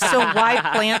 So why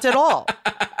plant at all?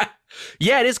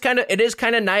 Yeah, it is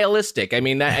kind of nihilistic. I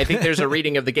mean, I think there's a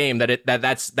reading of the game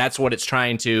that's what it's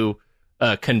trying to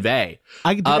convey.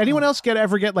 Did anyone else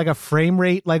ever get like a frame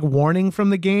rate like warning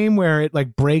from the game where it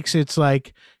like breaks its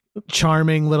like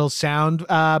charming little sound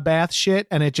bath shit,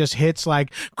 and it just hits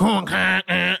like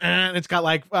it's got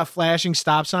like flashing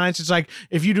stop signs? It's like,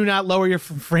 if you do not lower your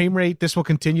frame rate, this will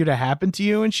continue to happen to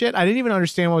you and shit. I didn't even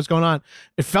understand what was going on.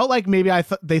 It felt like maybe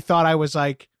they thought I was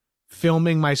like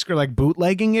filming my script, like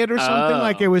bootlegging it or something.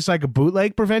 Like it was like a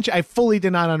bootleg prevention. I fully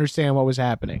did not understand what was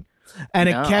happening. And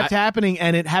it kept happening,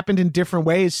 and it happened in different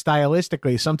ways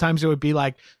stylistically. Sometimes it would be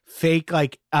like fake,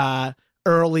 like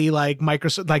early like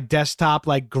Microsoft like desktop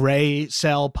like gray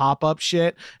cell pop-up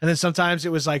shit, and then sometimes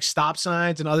it was like stop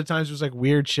signs, and other times it was like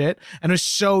weird shit, and it was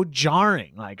so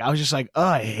jarring. Like I was just like, oh,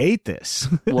 I hate this.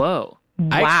 Whoa.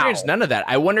 I experienced none of that.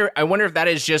 I wonder if that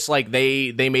is just like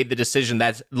they made the decision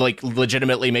that like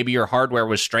legitimately maybe your hardware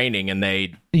was straining, and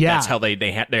that's how they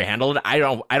handled it. I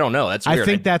don't know. That's weird. I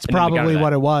think that's probably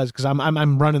what it was, because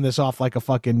I'm running this off like a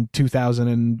fucking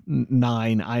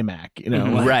 2009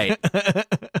 iMac, right.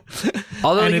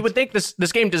 Although you would think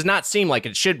this game does not seem like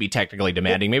it should be technically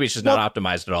demanding. Maybe it's just not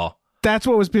optimized at all. That's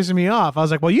what was pissing me off. I was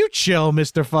like, well, you chill,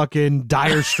 Mr. fucking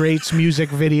Dire Straits music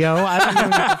video. I don't know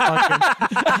what the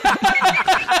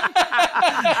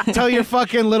fucking... Tell your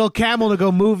fucking little camel to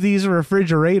go move these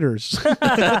refrigerators.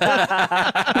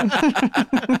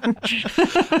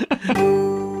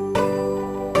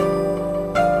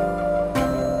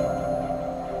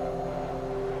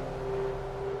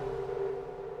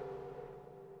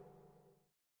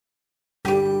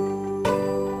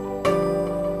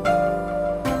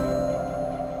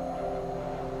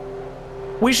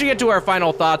 We should get to our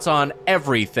final thoughts on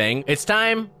everything. It's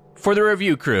time for the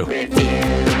review crew.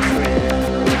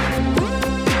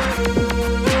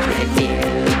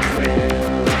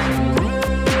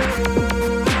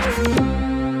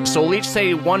 So we'll each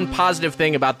say one positive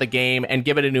thing about the game and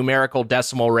give it a numerical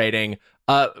decimal rating.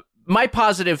 My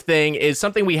positive thing is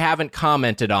something we haven't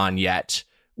commented on yet,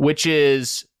 which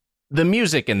is the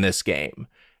music in this game.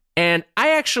 And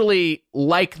I actually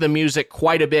like the music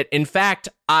quite a bit. In fact,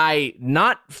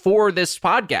 not for this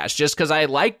podcast, just because I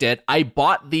liked it, I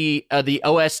bought the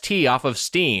OST off of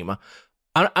Steam.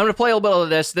 I'm going to play a little bit of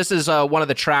this. This is one of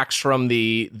the tracks from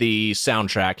the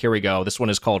soundtrack. Here we go. This one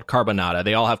is called Carbonata.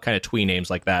 They all have kind of twee names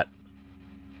like that.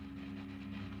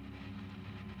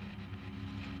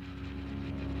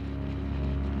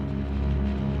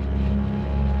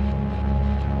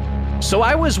 So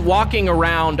I was walking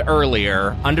around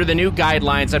earlier under the new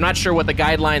guidelines. I'm not sure what the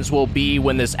guidelines will be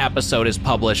when this episode is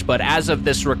published, but as of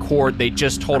this record, they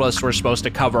just told us we're supposed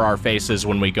to cover our faces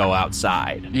when we go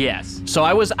outside. Yes. So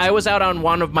I was out on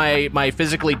one of my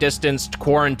physically distanced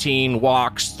quarantine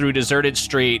walks through deserted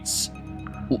streets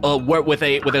with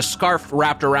a scarf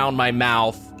wrapped around my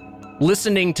mouth,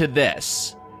 listening to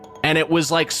this. And it was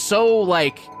like so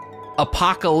like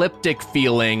apocalyptic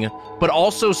feeling, but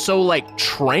also so like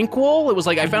tranquil. It was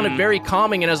like I found it very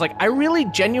calming, and I was like, I really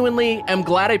genuinely am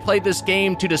glad I played this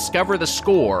game to discover the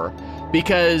score,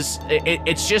 because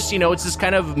it's just, it's this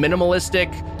kind of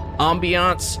minimalistic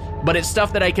ambiance, but it's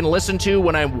stuff that I can listen to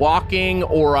when I'm walking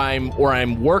or I'm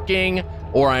working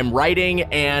or I'm writing,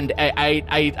 and I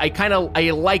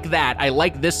like that. I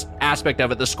like this aspect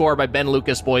of it. The score by Ben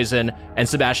Lucas Boysen and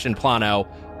Sebastian Plano.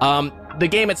 The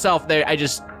game itself,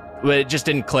 it just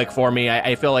didn't click for me.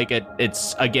 I feel like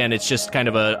it's just kind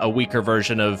of a weaker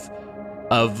version of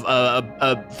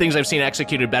things I've seen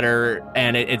executed better,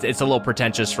 and it's a little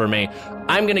pretentious for me.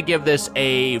 I'm going to give this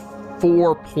a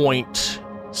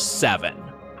 4.7.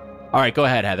 All right, go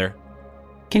ahead, Heather.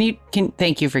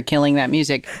 Thank you for killing that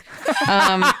music.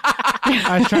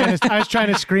 I was trying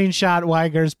to screenshot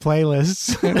Weiger's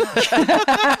playlists.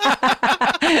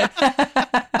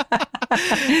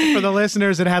 For the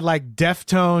listeners, it had like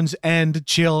Deftones and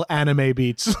chill anime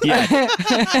beats. Yeah.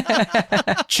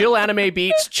 Chill anime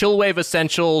beats, chill wave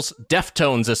essentials,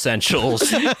 Deftones essentials,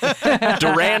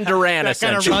 Duran Duran that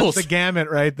essentials. Kind of runs the gamut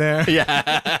right there.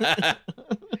 Yeah.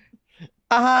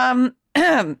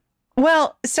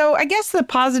 Well, so I guess the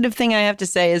positive thing I have to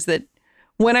say is that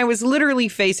when I was literally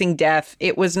facing death,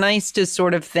 it was nice to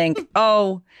sort of think,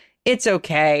 oh, it's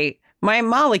okay. My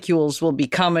molecules will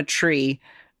become a tree.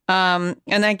 And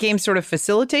that game sort of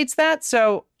facilitates that.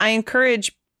 So I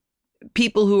encourage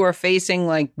people who are facing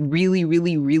like really,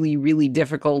 really, really, really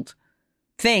difficult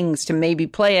things to maybe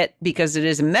play it, because it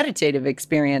is a meditative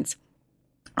experience.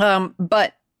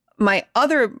 But my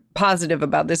other positive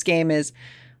about this game is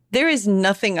there is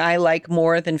nothing I like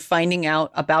more than finding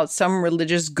out about some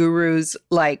religious guru's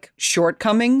like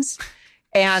shortcomings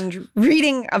and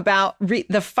reading about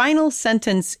the final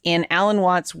sentence in Alan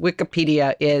Watts'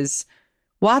 Wikipedia is,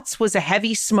 Watts was a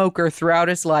heavy smoker throughout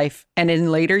his life and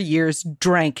in later years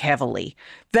drank heavily.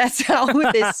 That's how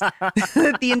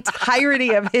the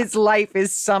entirety of his life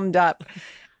is summed up.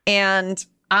 And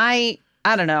I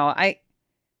don't know.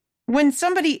 When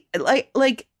somebody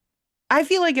like I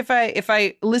feel like if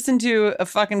I listened to a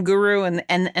fucking guru and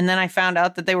then I found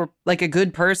out that they were like a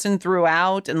good person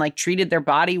throughout and like treated their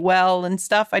body well and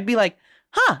stuff, I'd be like,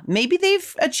 maybe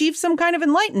they've achieved some kind of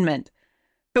enlightenment.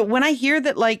 But when I hear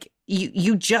that like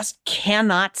you just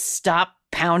cannot stop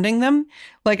pounding them,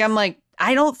 like I'm like,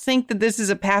 I don't think that this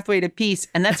is a pathway to peace,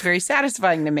 and that's very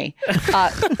satisfying to me.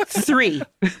 3.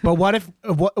 But what if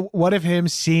him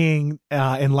seeing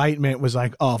enlightenment was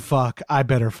like, oh fuck, I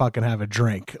better fucking have a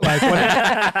drink? Like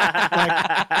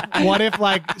what if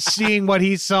like seeing what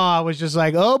he saw was just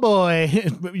like, oh boy,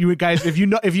 you guys, if you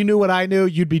knew what I knew,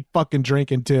 you'd be fucking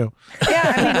drinking too.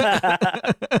 Yeah,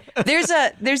 I mean,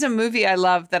 there's a movie I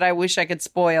love that I wish I could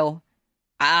spoil.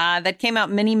 That came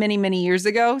out many, many, many years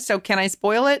ago. So can I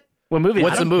spoil it? What movie?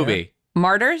 What's the movie? Care.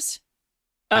 Martyrs.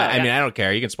 I mean, I don't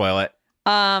care. You can spoil it.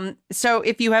 So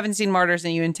if you haven't seen Martyrs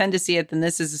and you intend to see it, then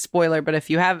this is a spoiler. But if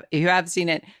you have seen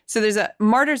it, so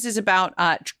Martyrs is about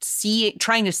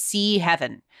trying to see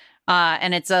heaven.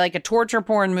 And it's like a torture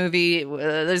porn movie.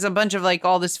 There's a bunch of like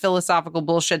all this philosophical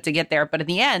bullshit to get there. But at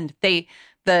the end, the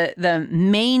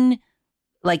main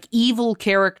like evil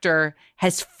character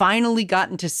has finally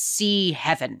gotten to see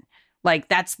heaven. Like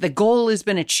that's the goal has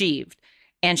been achieved.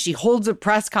 And she holds a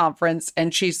press conference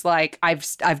and she's like,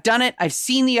 I've done it. I've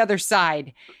seen the other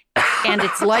side. And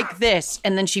it's like this.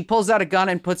 And then she pulls out a gun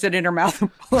and puts it in her mouth and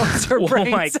blows her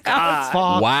brains out.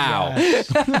 Fuck wow. yes.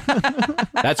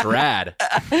 That's rad.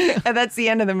 And that's the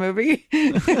end of the movie.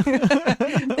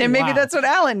 And maybe that's what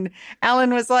Alan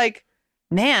was like,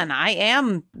 man, I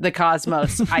am the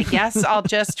cosmos. I guess I'll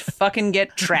just fucking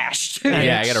get trashed.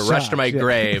 Yeah, I got to rush to my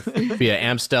grave via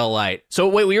Amstel Light. So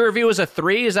wait, your review was a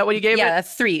 3? Is that what you gave it? Yeah, a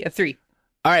 3.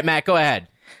 All right, Matt, go ahead.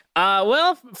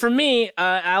 Well, for me,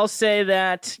 I'll say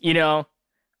that,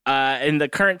 In the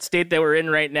current state that we're in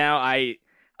right now,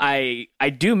 I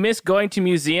do miss going to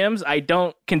museums. I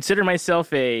don't consider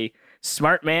myself a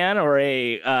smart man or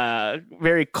a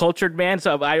very cultured man,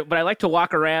 but I like to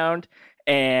walk around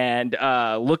and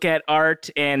look at art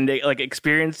and like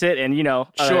experience it, and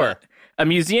Sure. A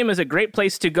museum is a great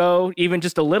place to go, even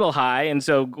just a little high. And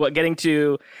so getting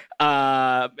to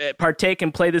partake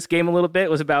and play this game a little bit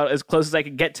was about as close as I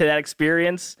could get to that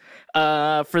experience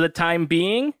for the time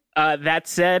being. That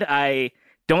said, I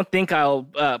don't think I'll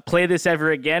play this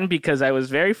ever again because I was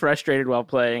very frustrated while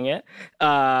playing it. But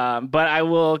I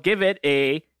will give it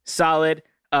a solid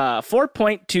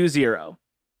 4.20.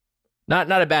 Not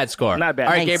a bad score. Not bad.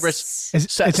 All right, Nice. Gabrus.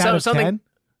 It's out of 10?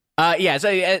 Yeah, so,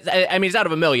 I mean, it's out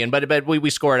of 1 million, but we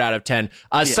score it out of 10.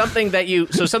 Something that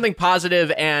something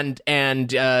positive and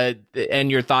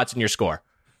your thoughts and your score.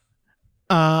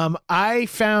 I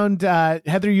found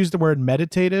Heather used the word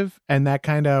meditative, and that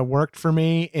kind of worked for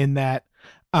me in that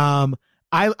I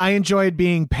enjoyed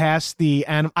being past the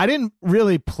I didn't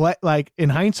really play, like, in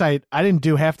hindsight, I didn't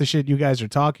do half the shit you guys are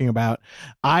talking about.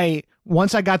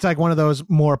 Once I got to like one of those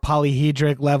more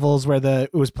polyhedric levels where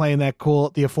it was playing the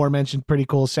aforementioned pretty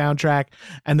cool soundtrack,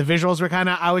 and the visuals were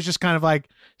I was just kind of like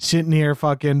sitting here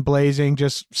fucking blazing,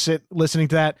 listening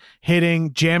to that,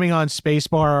 jamming on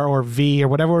spacebar or V or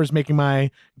whatever was making my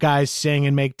guys sing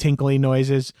and make tinkly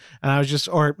noises. And I was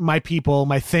or my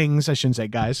things, I shouldn't say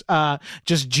guys,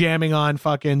 just jamming on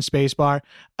fucking spacebar.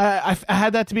 I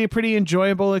had that to be a pretty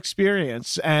enjoyable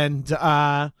experience. And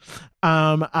I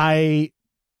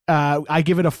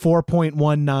give it a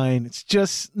 4.19. It's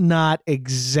just not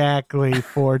exactly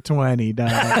 420, Don.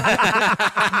 And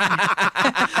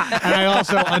I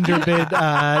also underbid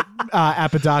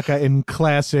Apodaca in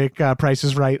classic Price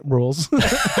is Right rules.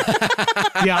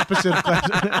 The opposite of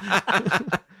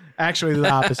classic. Actually, the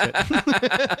opposite.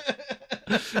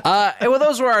 Well,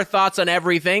 those were our thoughts on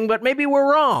everything, but maybe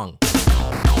we're wrong.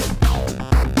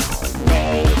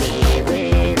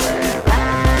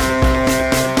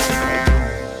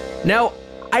 Now,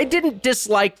 I didn't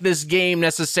dislike this game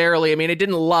necessarily. I mean, I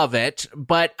didn't love it,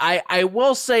 but I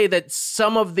will say that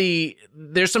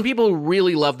there's some people who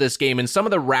really love this game, and some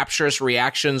of the rapturous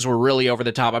reactions were really over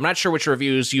the top. I'm not sure which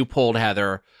reviews you pulled,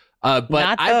 Heather, but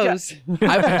Not those.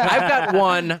 I've got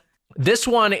one. This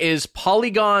one is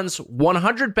Polygon's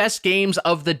 100 Best Games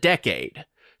of the Decade.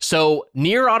 So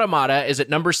Nier Automata is at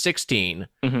number 16,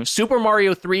 Super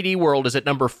Mario 3D World is at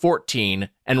number 14,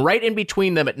 and right in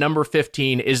between them at number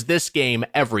 15 is this game,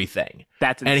 Everything.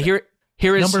 That's insane. And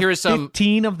here is some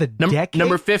 15 of the decade?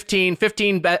 Number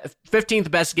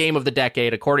 15th best game of the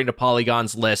decade according to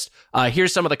Polygon's list.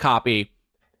 Here's some of the copy.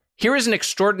 Here is an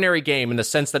extraordinary game in the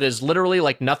sense that it is literally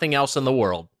like nothing else in the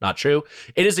world. Not true.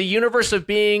 It is a universe of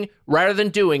being, rather than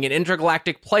doing, an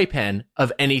intergalactic playpen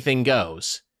of anything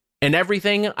goes. In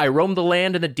everything, I roam the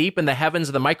land and the deep and the heavens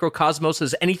and the microcosmos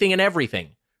as anything and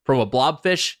everything, from a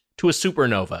blobfish to a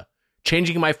supernova,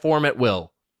 changing my form at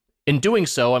will. In doing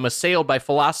so, I'm assailed by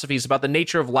philosophies about the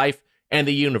nature of life and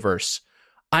the universe.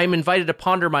 I am invited to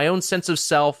ponder my own sense of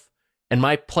self and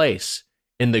my place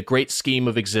in the great scheme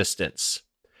of existence.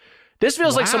 This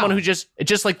feels like someone who just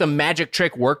like the magic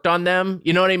trick worked on them.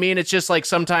 You know what I mean? It's just like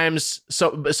sometimes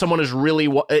someone is really,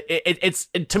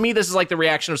 to me, this is like the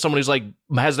reaction of someone who's like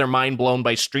has their mind blown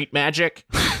by street magic.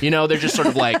 You know, they're just sort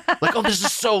of like, oh, this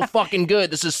is so fucking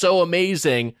good. This is so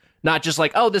amazing. Not just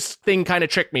like, oh, this thing kind of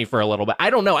tricked me for a little bit.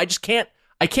 I don't know. I can't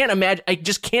imagine. I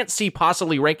just can't see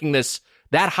possibly ranking this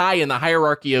that high in the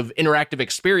hierarchy of interactive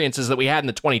experiences that we had in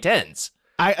the 2010s.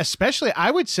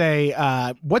 I would say,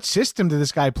 what system did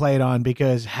this guy play it on?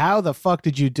 Because how the fuck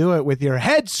did you do it with your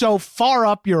head so far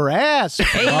up your ass,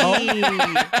 bro?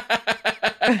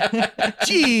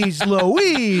 Jeez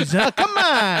Louise, come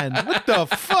on. What the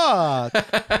fuck?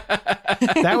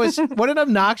 That was, what an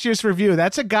obnoxious review.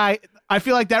 That's a guy, I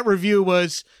feel like that review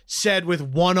was said with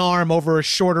one arm over a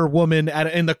shorter woman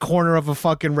in the corner of a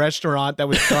fucking restaurant that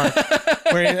was dark.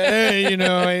 Where, hey,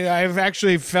 I've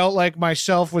actually felt like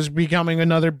myself was becoming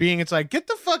another being. It's like, get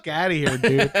the fuck out of here,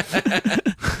 dude.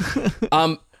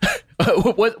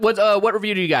 What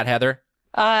review do you got, Heather?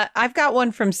 I've got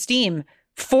one from Steam.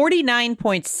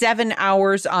 49.7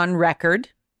 hours on record.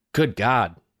 Good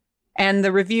God. And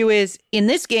the review is, in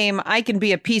this game, I can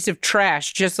be a piece of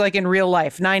trash, just like in real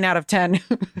life. 9 out of 10.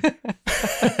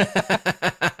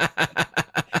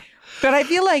 But I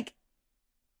feel like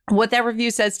what that review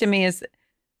says to me is,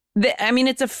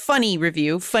 it's a funny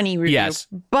review, yes.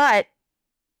 But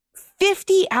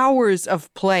 50 hours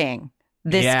of playing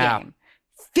this game.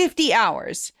 50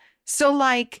 hours. So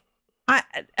like,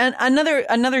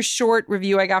 another short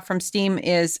review I got from Steam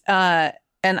is, and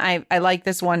I like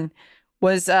this one.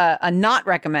 was a not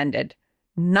recommended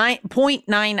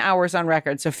 9.9 hours on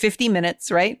record. So 50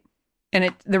 minutes, right?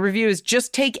 And the review is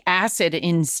just take acid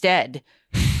instead.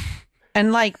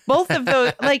 And like both of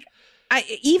those, like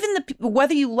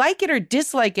whether you like it or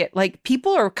dislike it, like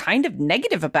people are kind of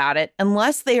negative about it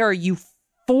unless they are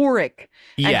euphoric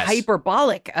and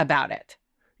hyperbolic about it.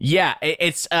 Yeah,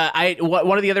 it's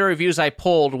one of the other reviews I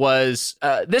pulled was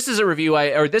this is a review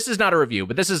this is not a review,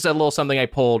 but this is a little something I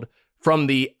pulled from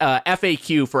the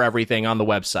FAQ for everything on the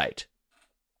website.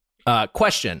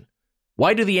 Question: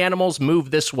 why do the animals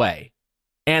move this way?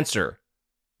 Answer: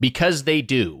 because they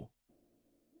do.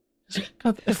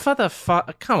 For the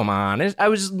fuck, come on!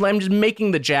 I'm just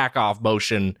making the jack off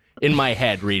motion in my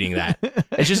head reading that.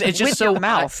 It's just with so your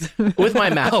mouth. With my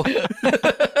mouth. For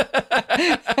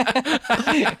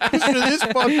this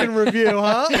fucking review,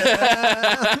 huh?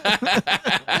 Do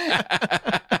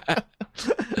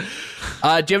you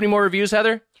have any more reviews,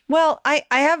 Heather? Well, I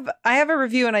have a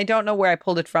review and I don't know where I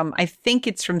pulled it from. I think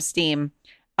it's from Steam,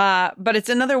 but it's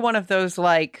another one of those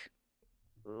like,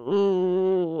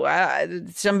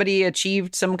 somebody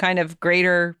achieved some kind of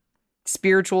greater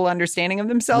spiritual understanding of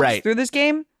themselves through this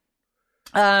game.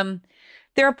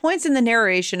 There are points in the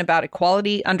narration about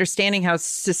equality, understanding how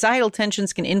societal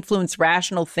tensions can influence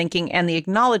rational thinking, and the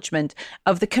acknowledgement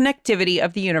of the connectivity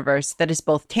of the universe that is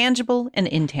both tangible and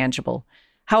intangible.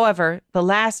 However, the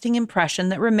lasting impression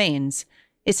that remains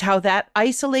is how that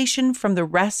isolation from the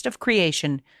rest of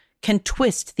creation can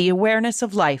twist the awareness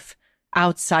of life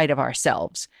outside of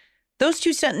ourselves. Those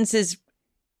two sentences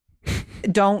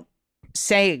don't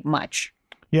say much.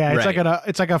 Yeah, it's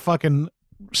like a fucking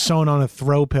sewn on a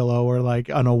throw pillow or like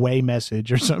an away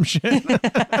message or some shit.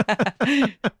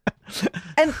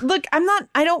 And look,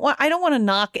 I don't want to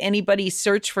knock anybody's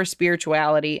search for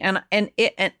spirituality and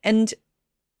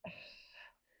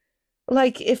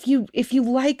like if you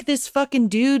like this fucking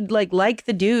dude, like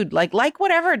the dude, like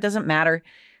whatever, it doesn't matter.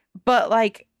 But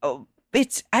like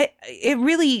it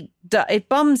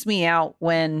bums me out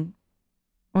when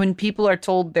people are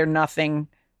told they're nothing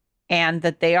and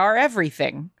that they are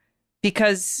everything,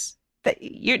 because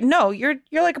you're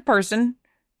like a person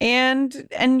and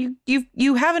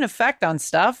you have an effect on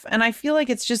stuff. And I feel like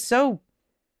it's just so,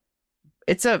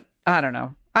 I don't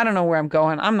know where I'm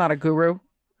going. I'm not a guru.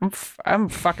 I'm a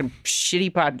fucking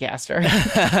shitty podcaster.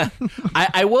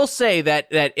 I will say that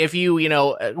if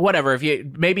whatever, if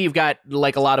you've got,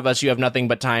 like a lot of us, you have nothing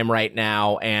but time right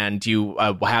now and you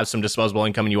have some disposable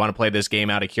income and you want to play this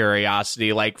game out of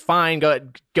curiosity, like fine,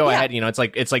 go ahead. It's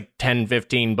like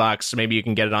 $10-15. Maybe you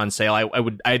can get it on sale.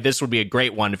 This would be a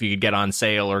great one if you could get on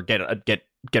sale or get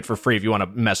for free if you want to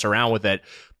mess around with it.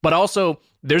 But also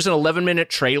there's an 11-minute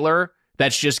trailer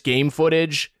that's just game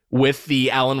footage with the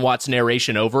Alan Watts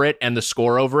narration over it and the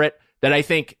score over it, that I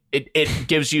think it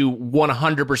gives you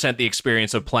 100% the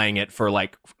experience of playing it for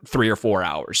like 3 or 4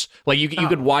 hours. Like you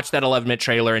could watch that 11-minute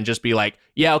trailer and just be like,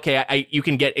 yeah, okay, you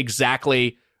can get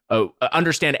exactly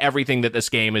understand everything that this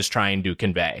game is trying to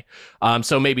convey.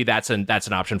 So maybe that's an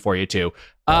option for you too.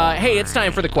 Hey, it's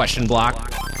time for the question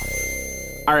block.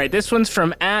 All right, this one's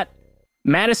from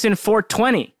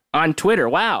 @Madison420 on Twitter.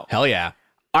 Wow, hell yeah!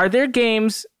 Are there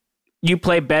games you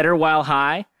play better while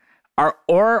high?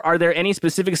 Or are there any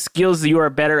specific skills that you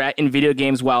are better at in video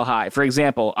games while high? For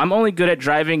example, I'm only good at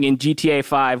driving in GTA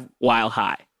 5 while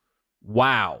high.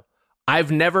 Wow.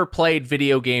 I've never played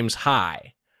video games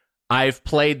high. I've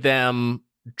played them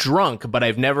drunk, but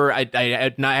I've never, I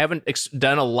haven't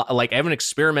done a lot, like I haven't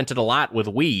experimented a lot with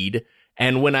weed.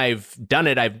 And when I've done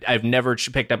it, I've never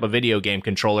picked up a video game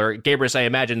controller. Gabrus, I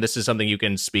imagine this is something you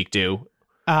can speak to.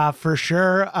 For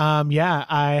sure. Yeah,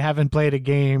 I haven't played a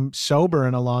game sober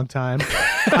in a long time.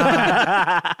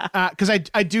 Because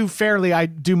I do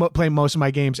play most of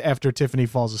my games after Tiffany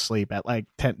falls asleep at like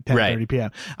 10:30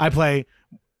 p.m. I play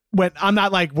when I'm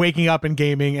not like waking up and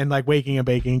gaming and like waking and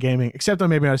baking and gaming, except on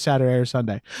maybe on a Saturday or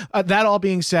Sunday. That all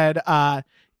being said,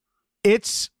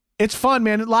 it's fun,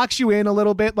 man. It locks you in a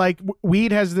little bit. Like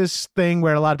weed has this thing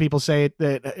where a lot of people say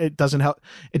that it doesn't help.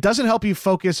 It doesn't help you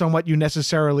focus on what you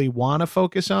necessarily want to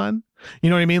focus on.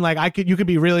 You know what I mean? Like you could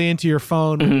be really into your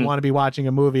phone when you want to be watching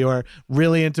a movie, or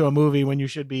really into a movie when you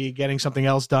should be getting something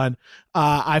else done.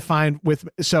 I find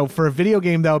for a video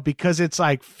game though, because it's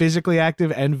like physically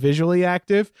active and visually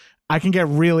active, I can get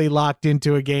really locked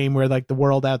into a game where like the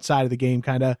world outside of the game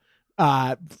kind of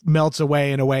melts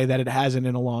away in a way that it hasn't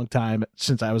in a long time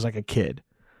since I was like a kid.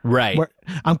 Right. Where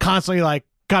I'm constantly like,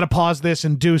 gotta pause this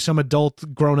and do some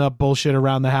adult grown up bullshit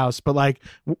around the house. But like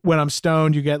when I'm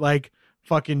stoned, you get like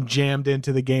fucking jammed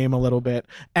into the game a little bit.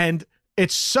 And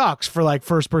it sucks for like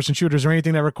first person shooters or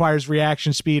anything that requires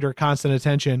reaction speed or constant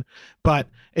attention. But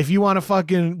if you want to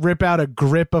fucking rip out a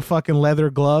grip of fucking leather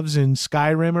gloves in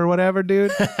Skyrim or whatever,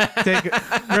 dude,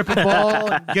 rip a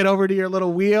ball and get over to your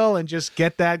little wheel and just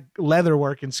get that leather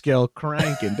working skill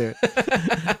cranking, dude.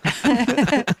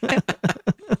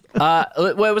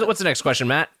 What's the next question,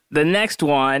 Matt? The next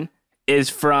one is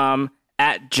from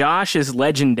 @Josh is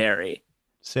Legendary.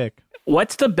 Sick.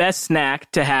 What's the best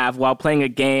snack to have while playing a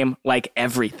game like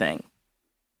Everything?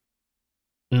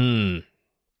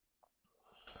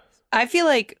 I feel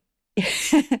like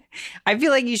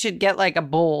you should get like a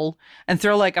bowl and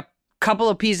throw like a couple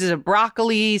of pieces of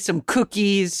broccoli, some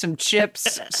cookies, some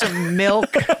chips, some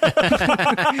milk, a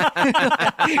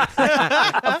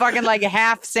fucking like a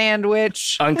half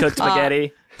sandwich, Uncooked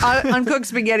spaghetti. Uncooked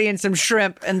spaghetti and some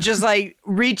shrimp, and just like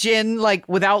reach in like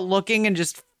without looking and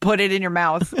just put it in your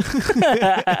mouth.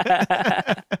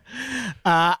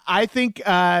 I think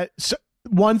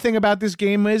one thing about this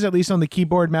game is, at least on the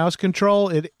keyboard mouse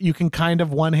control, you can kind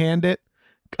of one-hand it.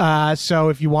 So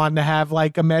if you want to have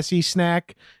like a messy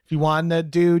snack, if you want to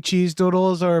do cheese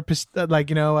doodles or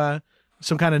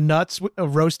some kind of nuts,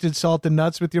 roasted salted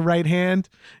nuts with your right hand,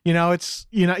 it's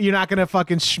you're not gonna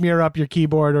fucking smear up your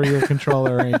keyboard or your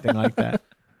controller or anything like that.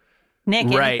 Nick,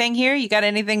 anything here? You got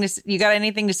anything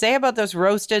to say about those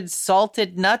roasted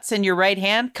salted nuts in your right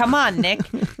hand? Come on, Nick.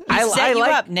 I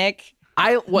like up, Nick.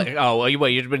 You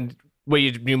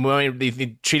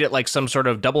treat it like some sort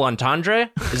of double entendre?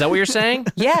 Is that what you're saying?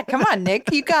 Yeah, come on,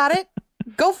 Nick. You got it.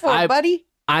 Go for it, buddy.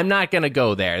 I'm not going to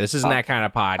go there. This isn't that kind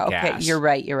of podcast. Okay, you're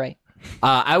right.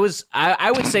 I would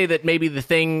say that maybe the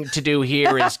thing to do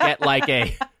here is get like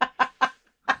a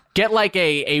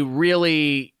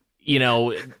really,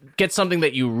 get something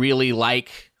that you really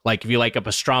like if you like a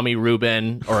pastrami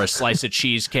Reuben or a slice of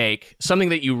cheesecake, something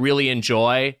that you really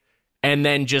enjoy, and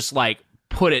then just like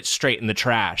put it straight in the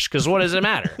trash. Because what does it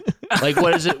matter? Like,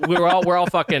 what is it? We're all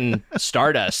fucking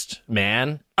stardust,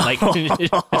 man. Like,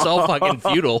 it's all fucking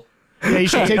futile. Yeah, you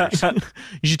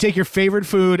should take your favorite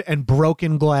food and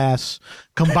broken glass,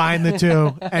 combine the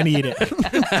two, and eat it.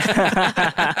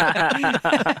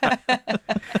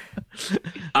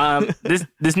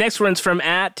 This next one's from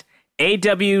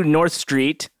 @AW North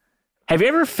Street. Have you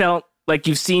ever felt like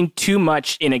you've seen too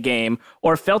much in a game,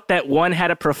 or felt that one had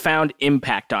a profound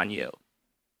impact on you?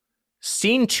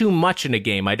 Seen too much in a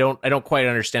game. I don't quite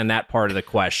understand that part of the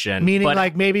question. Meaning,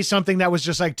 like maybe something that was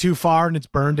just like too far and it's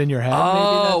burned in your head.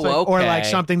 Oh, maybe okay. Or like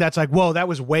something that's like, whoa, that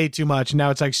was way too much. And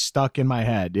now it's like stuck in my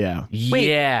head. Yeah.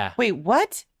 Wait,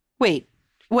 what? Wait,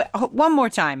 one more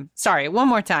time. Sorry, one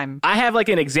more time. I have like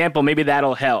an example. Maybe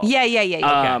that'll help. Yeah.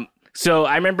 Okay. So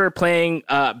I remember playing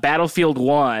Battlefield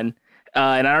 1,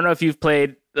 and I don't know if you've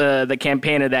played the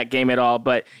campaign of that game at all,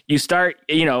 but you start,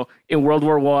 in World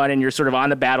War I, and you're sort of on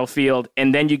the battlefield,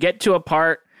 and then you get to a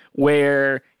part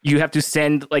where you have to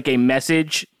send like a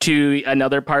message to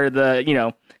another part of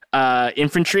the,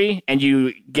 infantry, and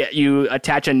you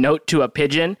attach a note to a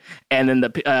pigeon, and then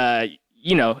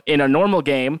in a normal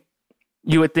game,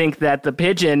 you would think that the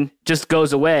pigeon just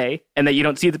goes away and that you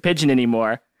don't see the pigeon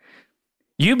anymore.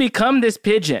 You become this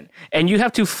pigeon, and you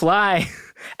have to fly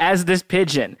as this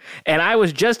pigeon. And I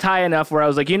was just high enough where I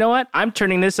was like, you know what? I'm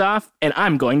turning this off, and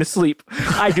I'm going to sleep.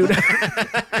 I do.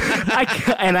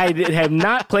 And I have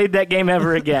not played that game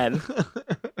ever again.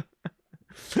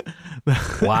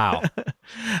 Wow.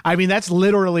 I mean, that's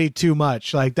literally too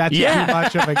much. Like, that's too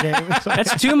much of a game.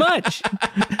 That's too much.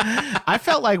 I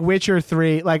felt like Witcher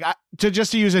 3,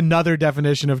 to use another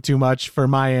definition of too much for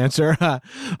my answer.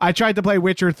 I tried to play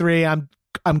Witcher 3.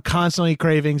 I'm constantly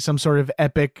craving some sort of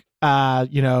epic,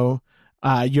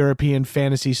 European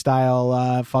fantasy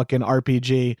style fucking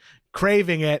RPG.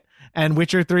 Craving it. And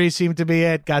Witcher 3 seemed to be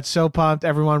it. Got so pumped.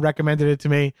 Everyone recommended it to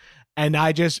me. And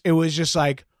it was just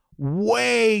like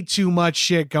way too much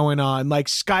shit going on. Like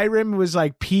Skyrim was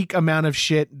like peak amount of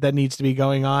shit that needs to be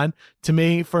going on to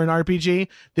me for an RPG.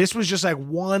 This was just like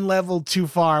one level too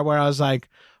far where I was like,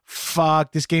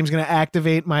 fuck, this game's going to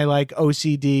activate my like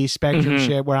OCD spectrum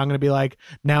shit where I'm going to be like,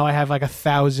 now I have like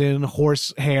 1,000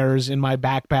 horse hairs in my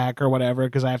backpack or whatever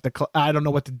because I have to, I don't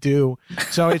know what to do.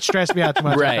 So it stressed me out too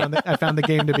much. Right. I found the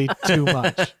game to be too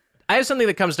much. I have something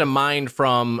that comes to mind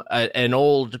from an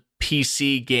old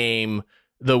PC game,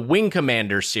 the Wing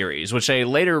Commander series, which they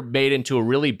later made into a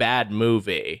really bad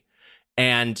movie.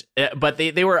 And but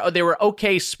they were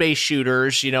okay space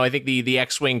shooters. I think the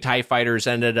X-Wing TIE fighters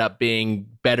ended up being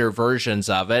better versions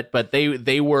of it, but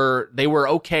they were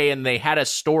okay, and they had a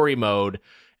story mode.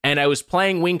 And I was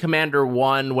playing Wing Commander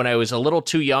 1 when I was a little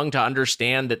too young to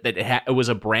understand that it was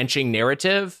a branching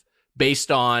narrative based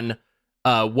on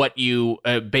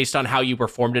based on how you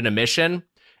performed in a mission.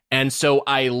 And so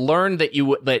I learned that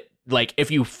like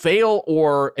if you fail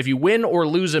or if you win or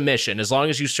lose a mission, as long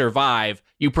as you survive,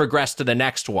 you progress to the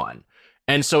next one.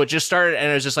 And so it just started,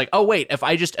 and it was just like, oh, wait, if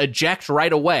I just eject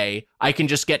right away, I can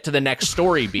just get to the next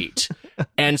story beat.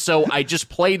 And so I just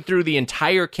played through the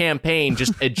entire campaign,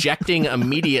 just ejecting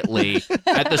immediately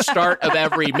at the start of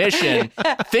every mission,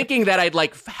 thinking that I'd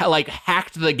like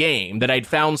hacked the game, that I'd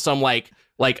found some like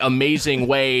amazing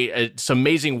way, some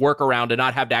amazing workaround to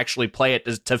not have to actually play it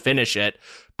to finish it.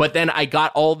 But then I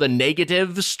got all the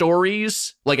negative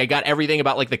stories. Like I got everything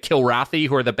about like the Kilrathi,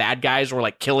 who are the bad guys, were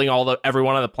like killing every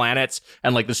one of the planets,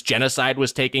 and like this genocide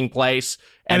was taking place.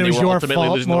 And they it was were your ultimately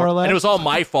fault, losing more or less? And it was all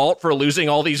my fault for losing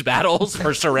all these battles,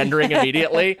 for surrendering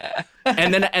immediately.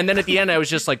 And then at the end, I was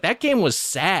just like, that game was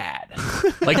sad.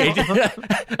 Like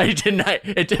I did not.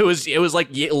 It was like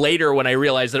later when I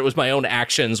realized that it was my own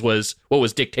actions was what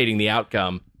was dictating the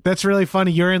outcome. That's really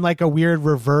funny. You're in like a weird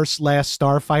reverse Last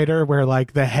Starfighter where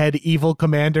like the head evil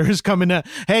commander is coming to,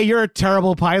 hey, you're a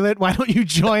terrible pilot. Why don't you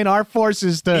join our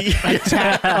forces to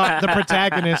attack the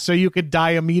protagonist so you could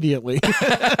die immediately?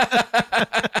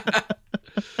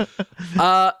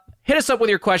 Hit us up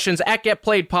with your questions at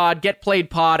GetPlayedPod,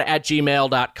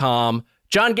 getplayedpod@gmail.com.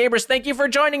 Jon Gabrus, thank you for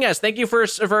joining us. Thank you for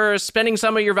spending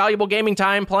some of your valuable gaming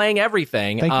time playing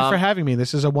everything. Thank you for having me.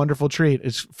 This is a wonderful treat.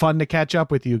 It's fun to catch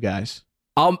up with you guys.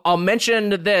 I'll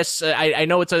mention this. I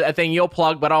know it's a thing you'll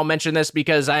plug, but I'll mention this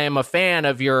because I am a fan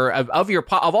of all your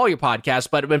podcasts.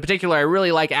 But in particular, I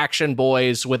really like Action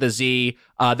Boys with a Z.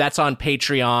 That's on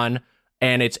Patreon,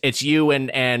 and it's you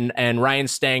and Ryan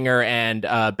Stanger and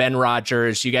Ben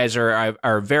Rogers. You guys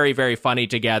are very, very funny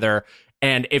together.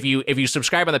 And if you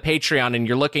subscribe on the Patreon and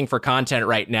you're looking for content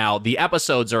right now, the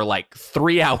episodes are like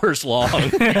 3 hours long,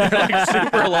 like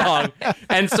super long.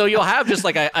 And so you'll have just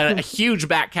like a huge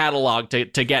back catalog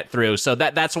to get through. So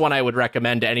that's one I would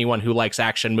recommend to anyone who likes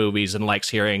action movies and likes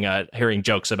hearing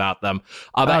jokes about them.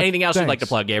 Anything else you'd like to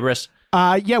plug, Gabrus?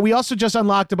 Yeah, we also just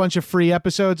unlocked a bunch of free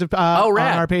episodes on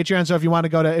our Patreon. So if you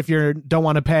want to if you don't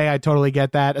want to pay, I totally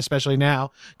get that, especially now.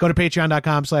 Go to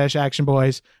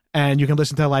patreon.com/actionboys. And you can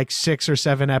listen to like 6 or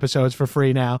 7 episodes for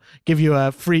free now. Give you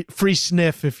a free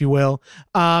sniff, if you will.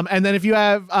 And then if you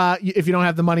don't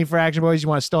have the money for Action Boys, you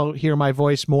want to still hear my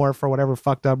voice more for whatever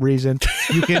fucked up reason,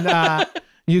 you can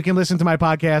listen to my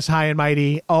podcast, High and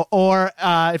Mighty. Or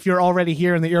if you're already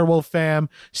here in the Earwolf fam,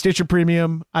 Stitcher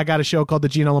Premium. I got a show called The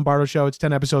Gino Lombardo Show. It's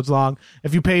 10 episodes long.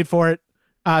 If you paid for it,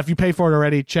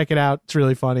 already, check it out. It's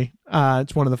really funny.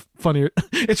 It's one of the funnier.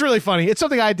 It's really funny. It's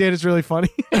something I did. It's really funny.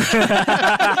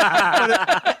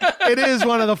 It is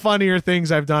one of the funnier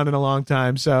things I've done in a long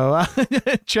time. So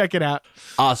check it out.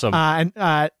 Awesome. And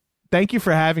thank you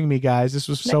for having me, guys. This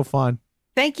was so fun.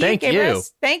 Thank you,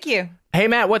 Gabrus. Thank you. Hey,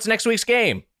 Matt, what's next week's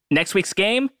game? Next week's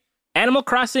game, Animal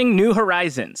Crossing New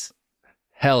Horizons.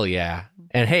 Hell yeah.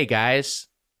 And hey, guys,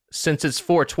 since it's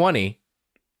 420,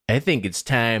 I think it's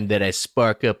time that I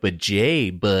spark up a J,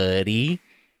 buddy.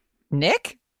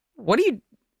 Nick? What are you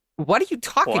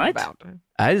talking about?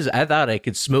 I thought I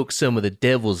could smoke some of the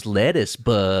devil's lettuce,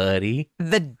 buddy.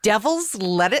 The devil's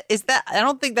lettuce? Is that? I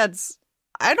don't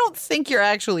think you're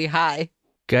actually high.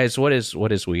 Guys, what is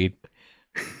weed?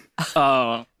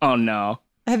 Oh no.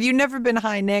 Have you never been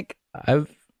high, Nick?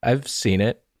 I've seen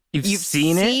it. You've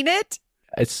seen it?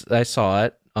 I saw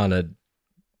it on a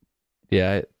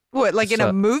What, like in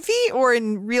a movie or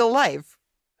in real life?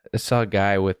 I saw a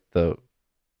guy with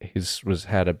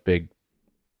had a big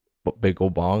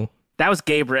old bong. That was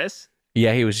Gabrus.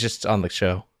 Yeah, he was just on the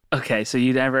show. Okay, so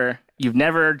you've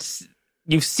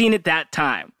seen it that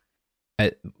time.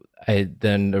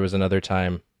 Then there was another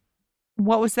time.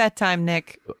 What was that time,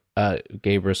 Nick?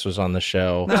 Gabrus was on the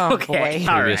show. Oh, okay, boy.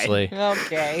 Previously.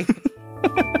 Okay.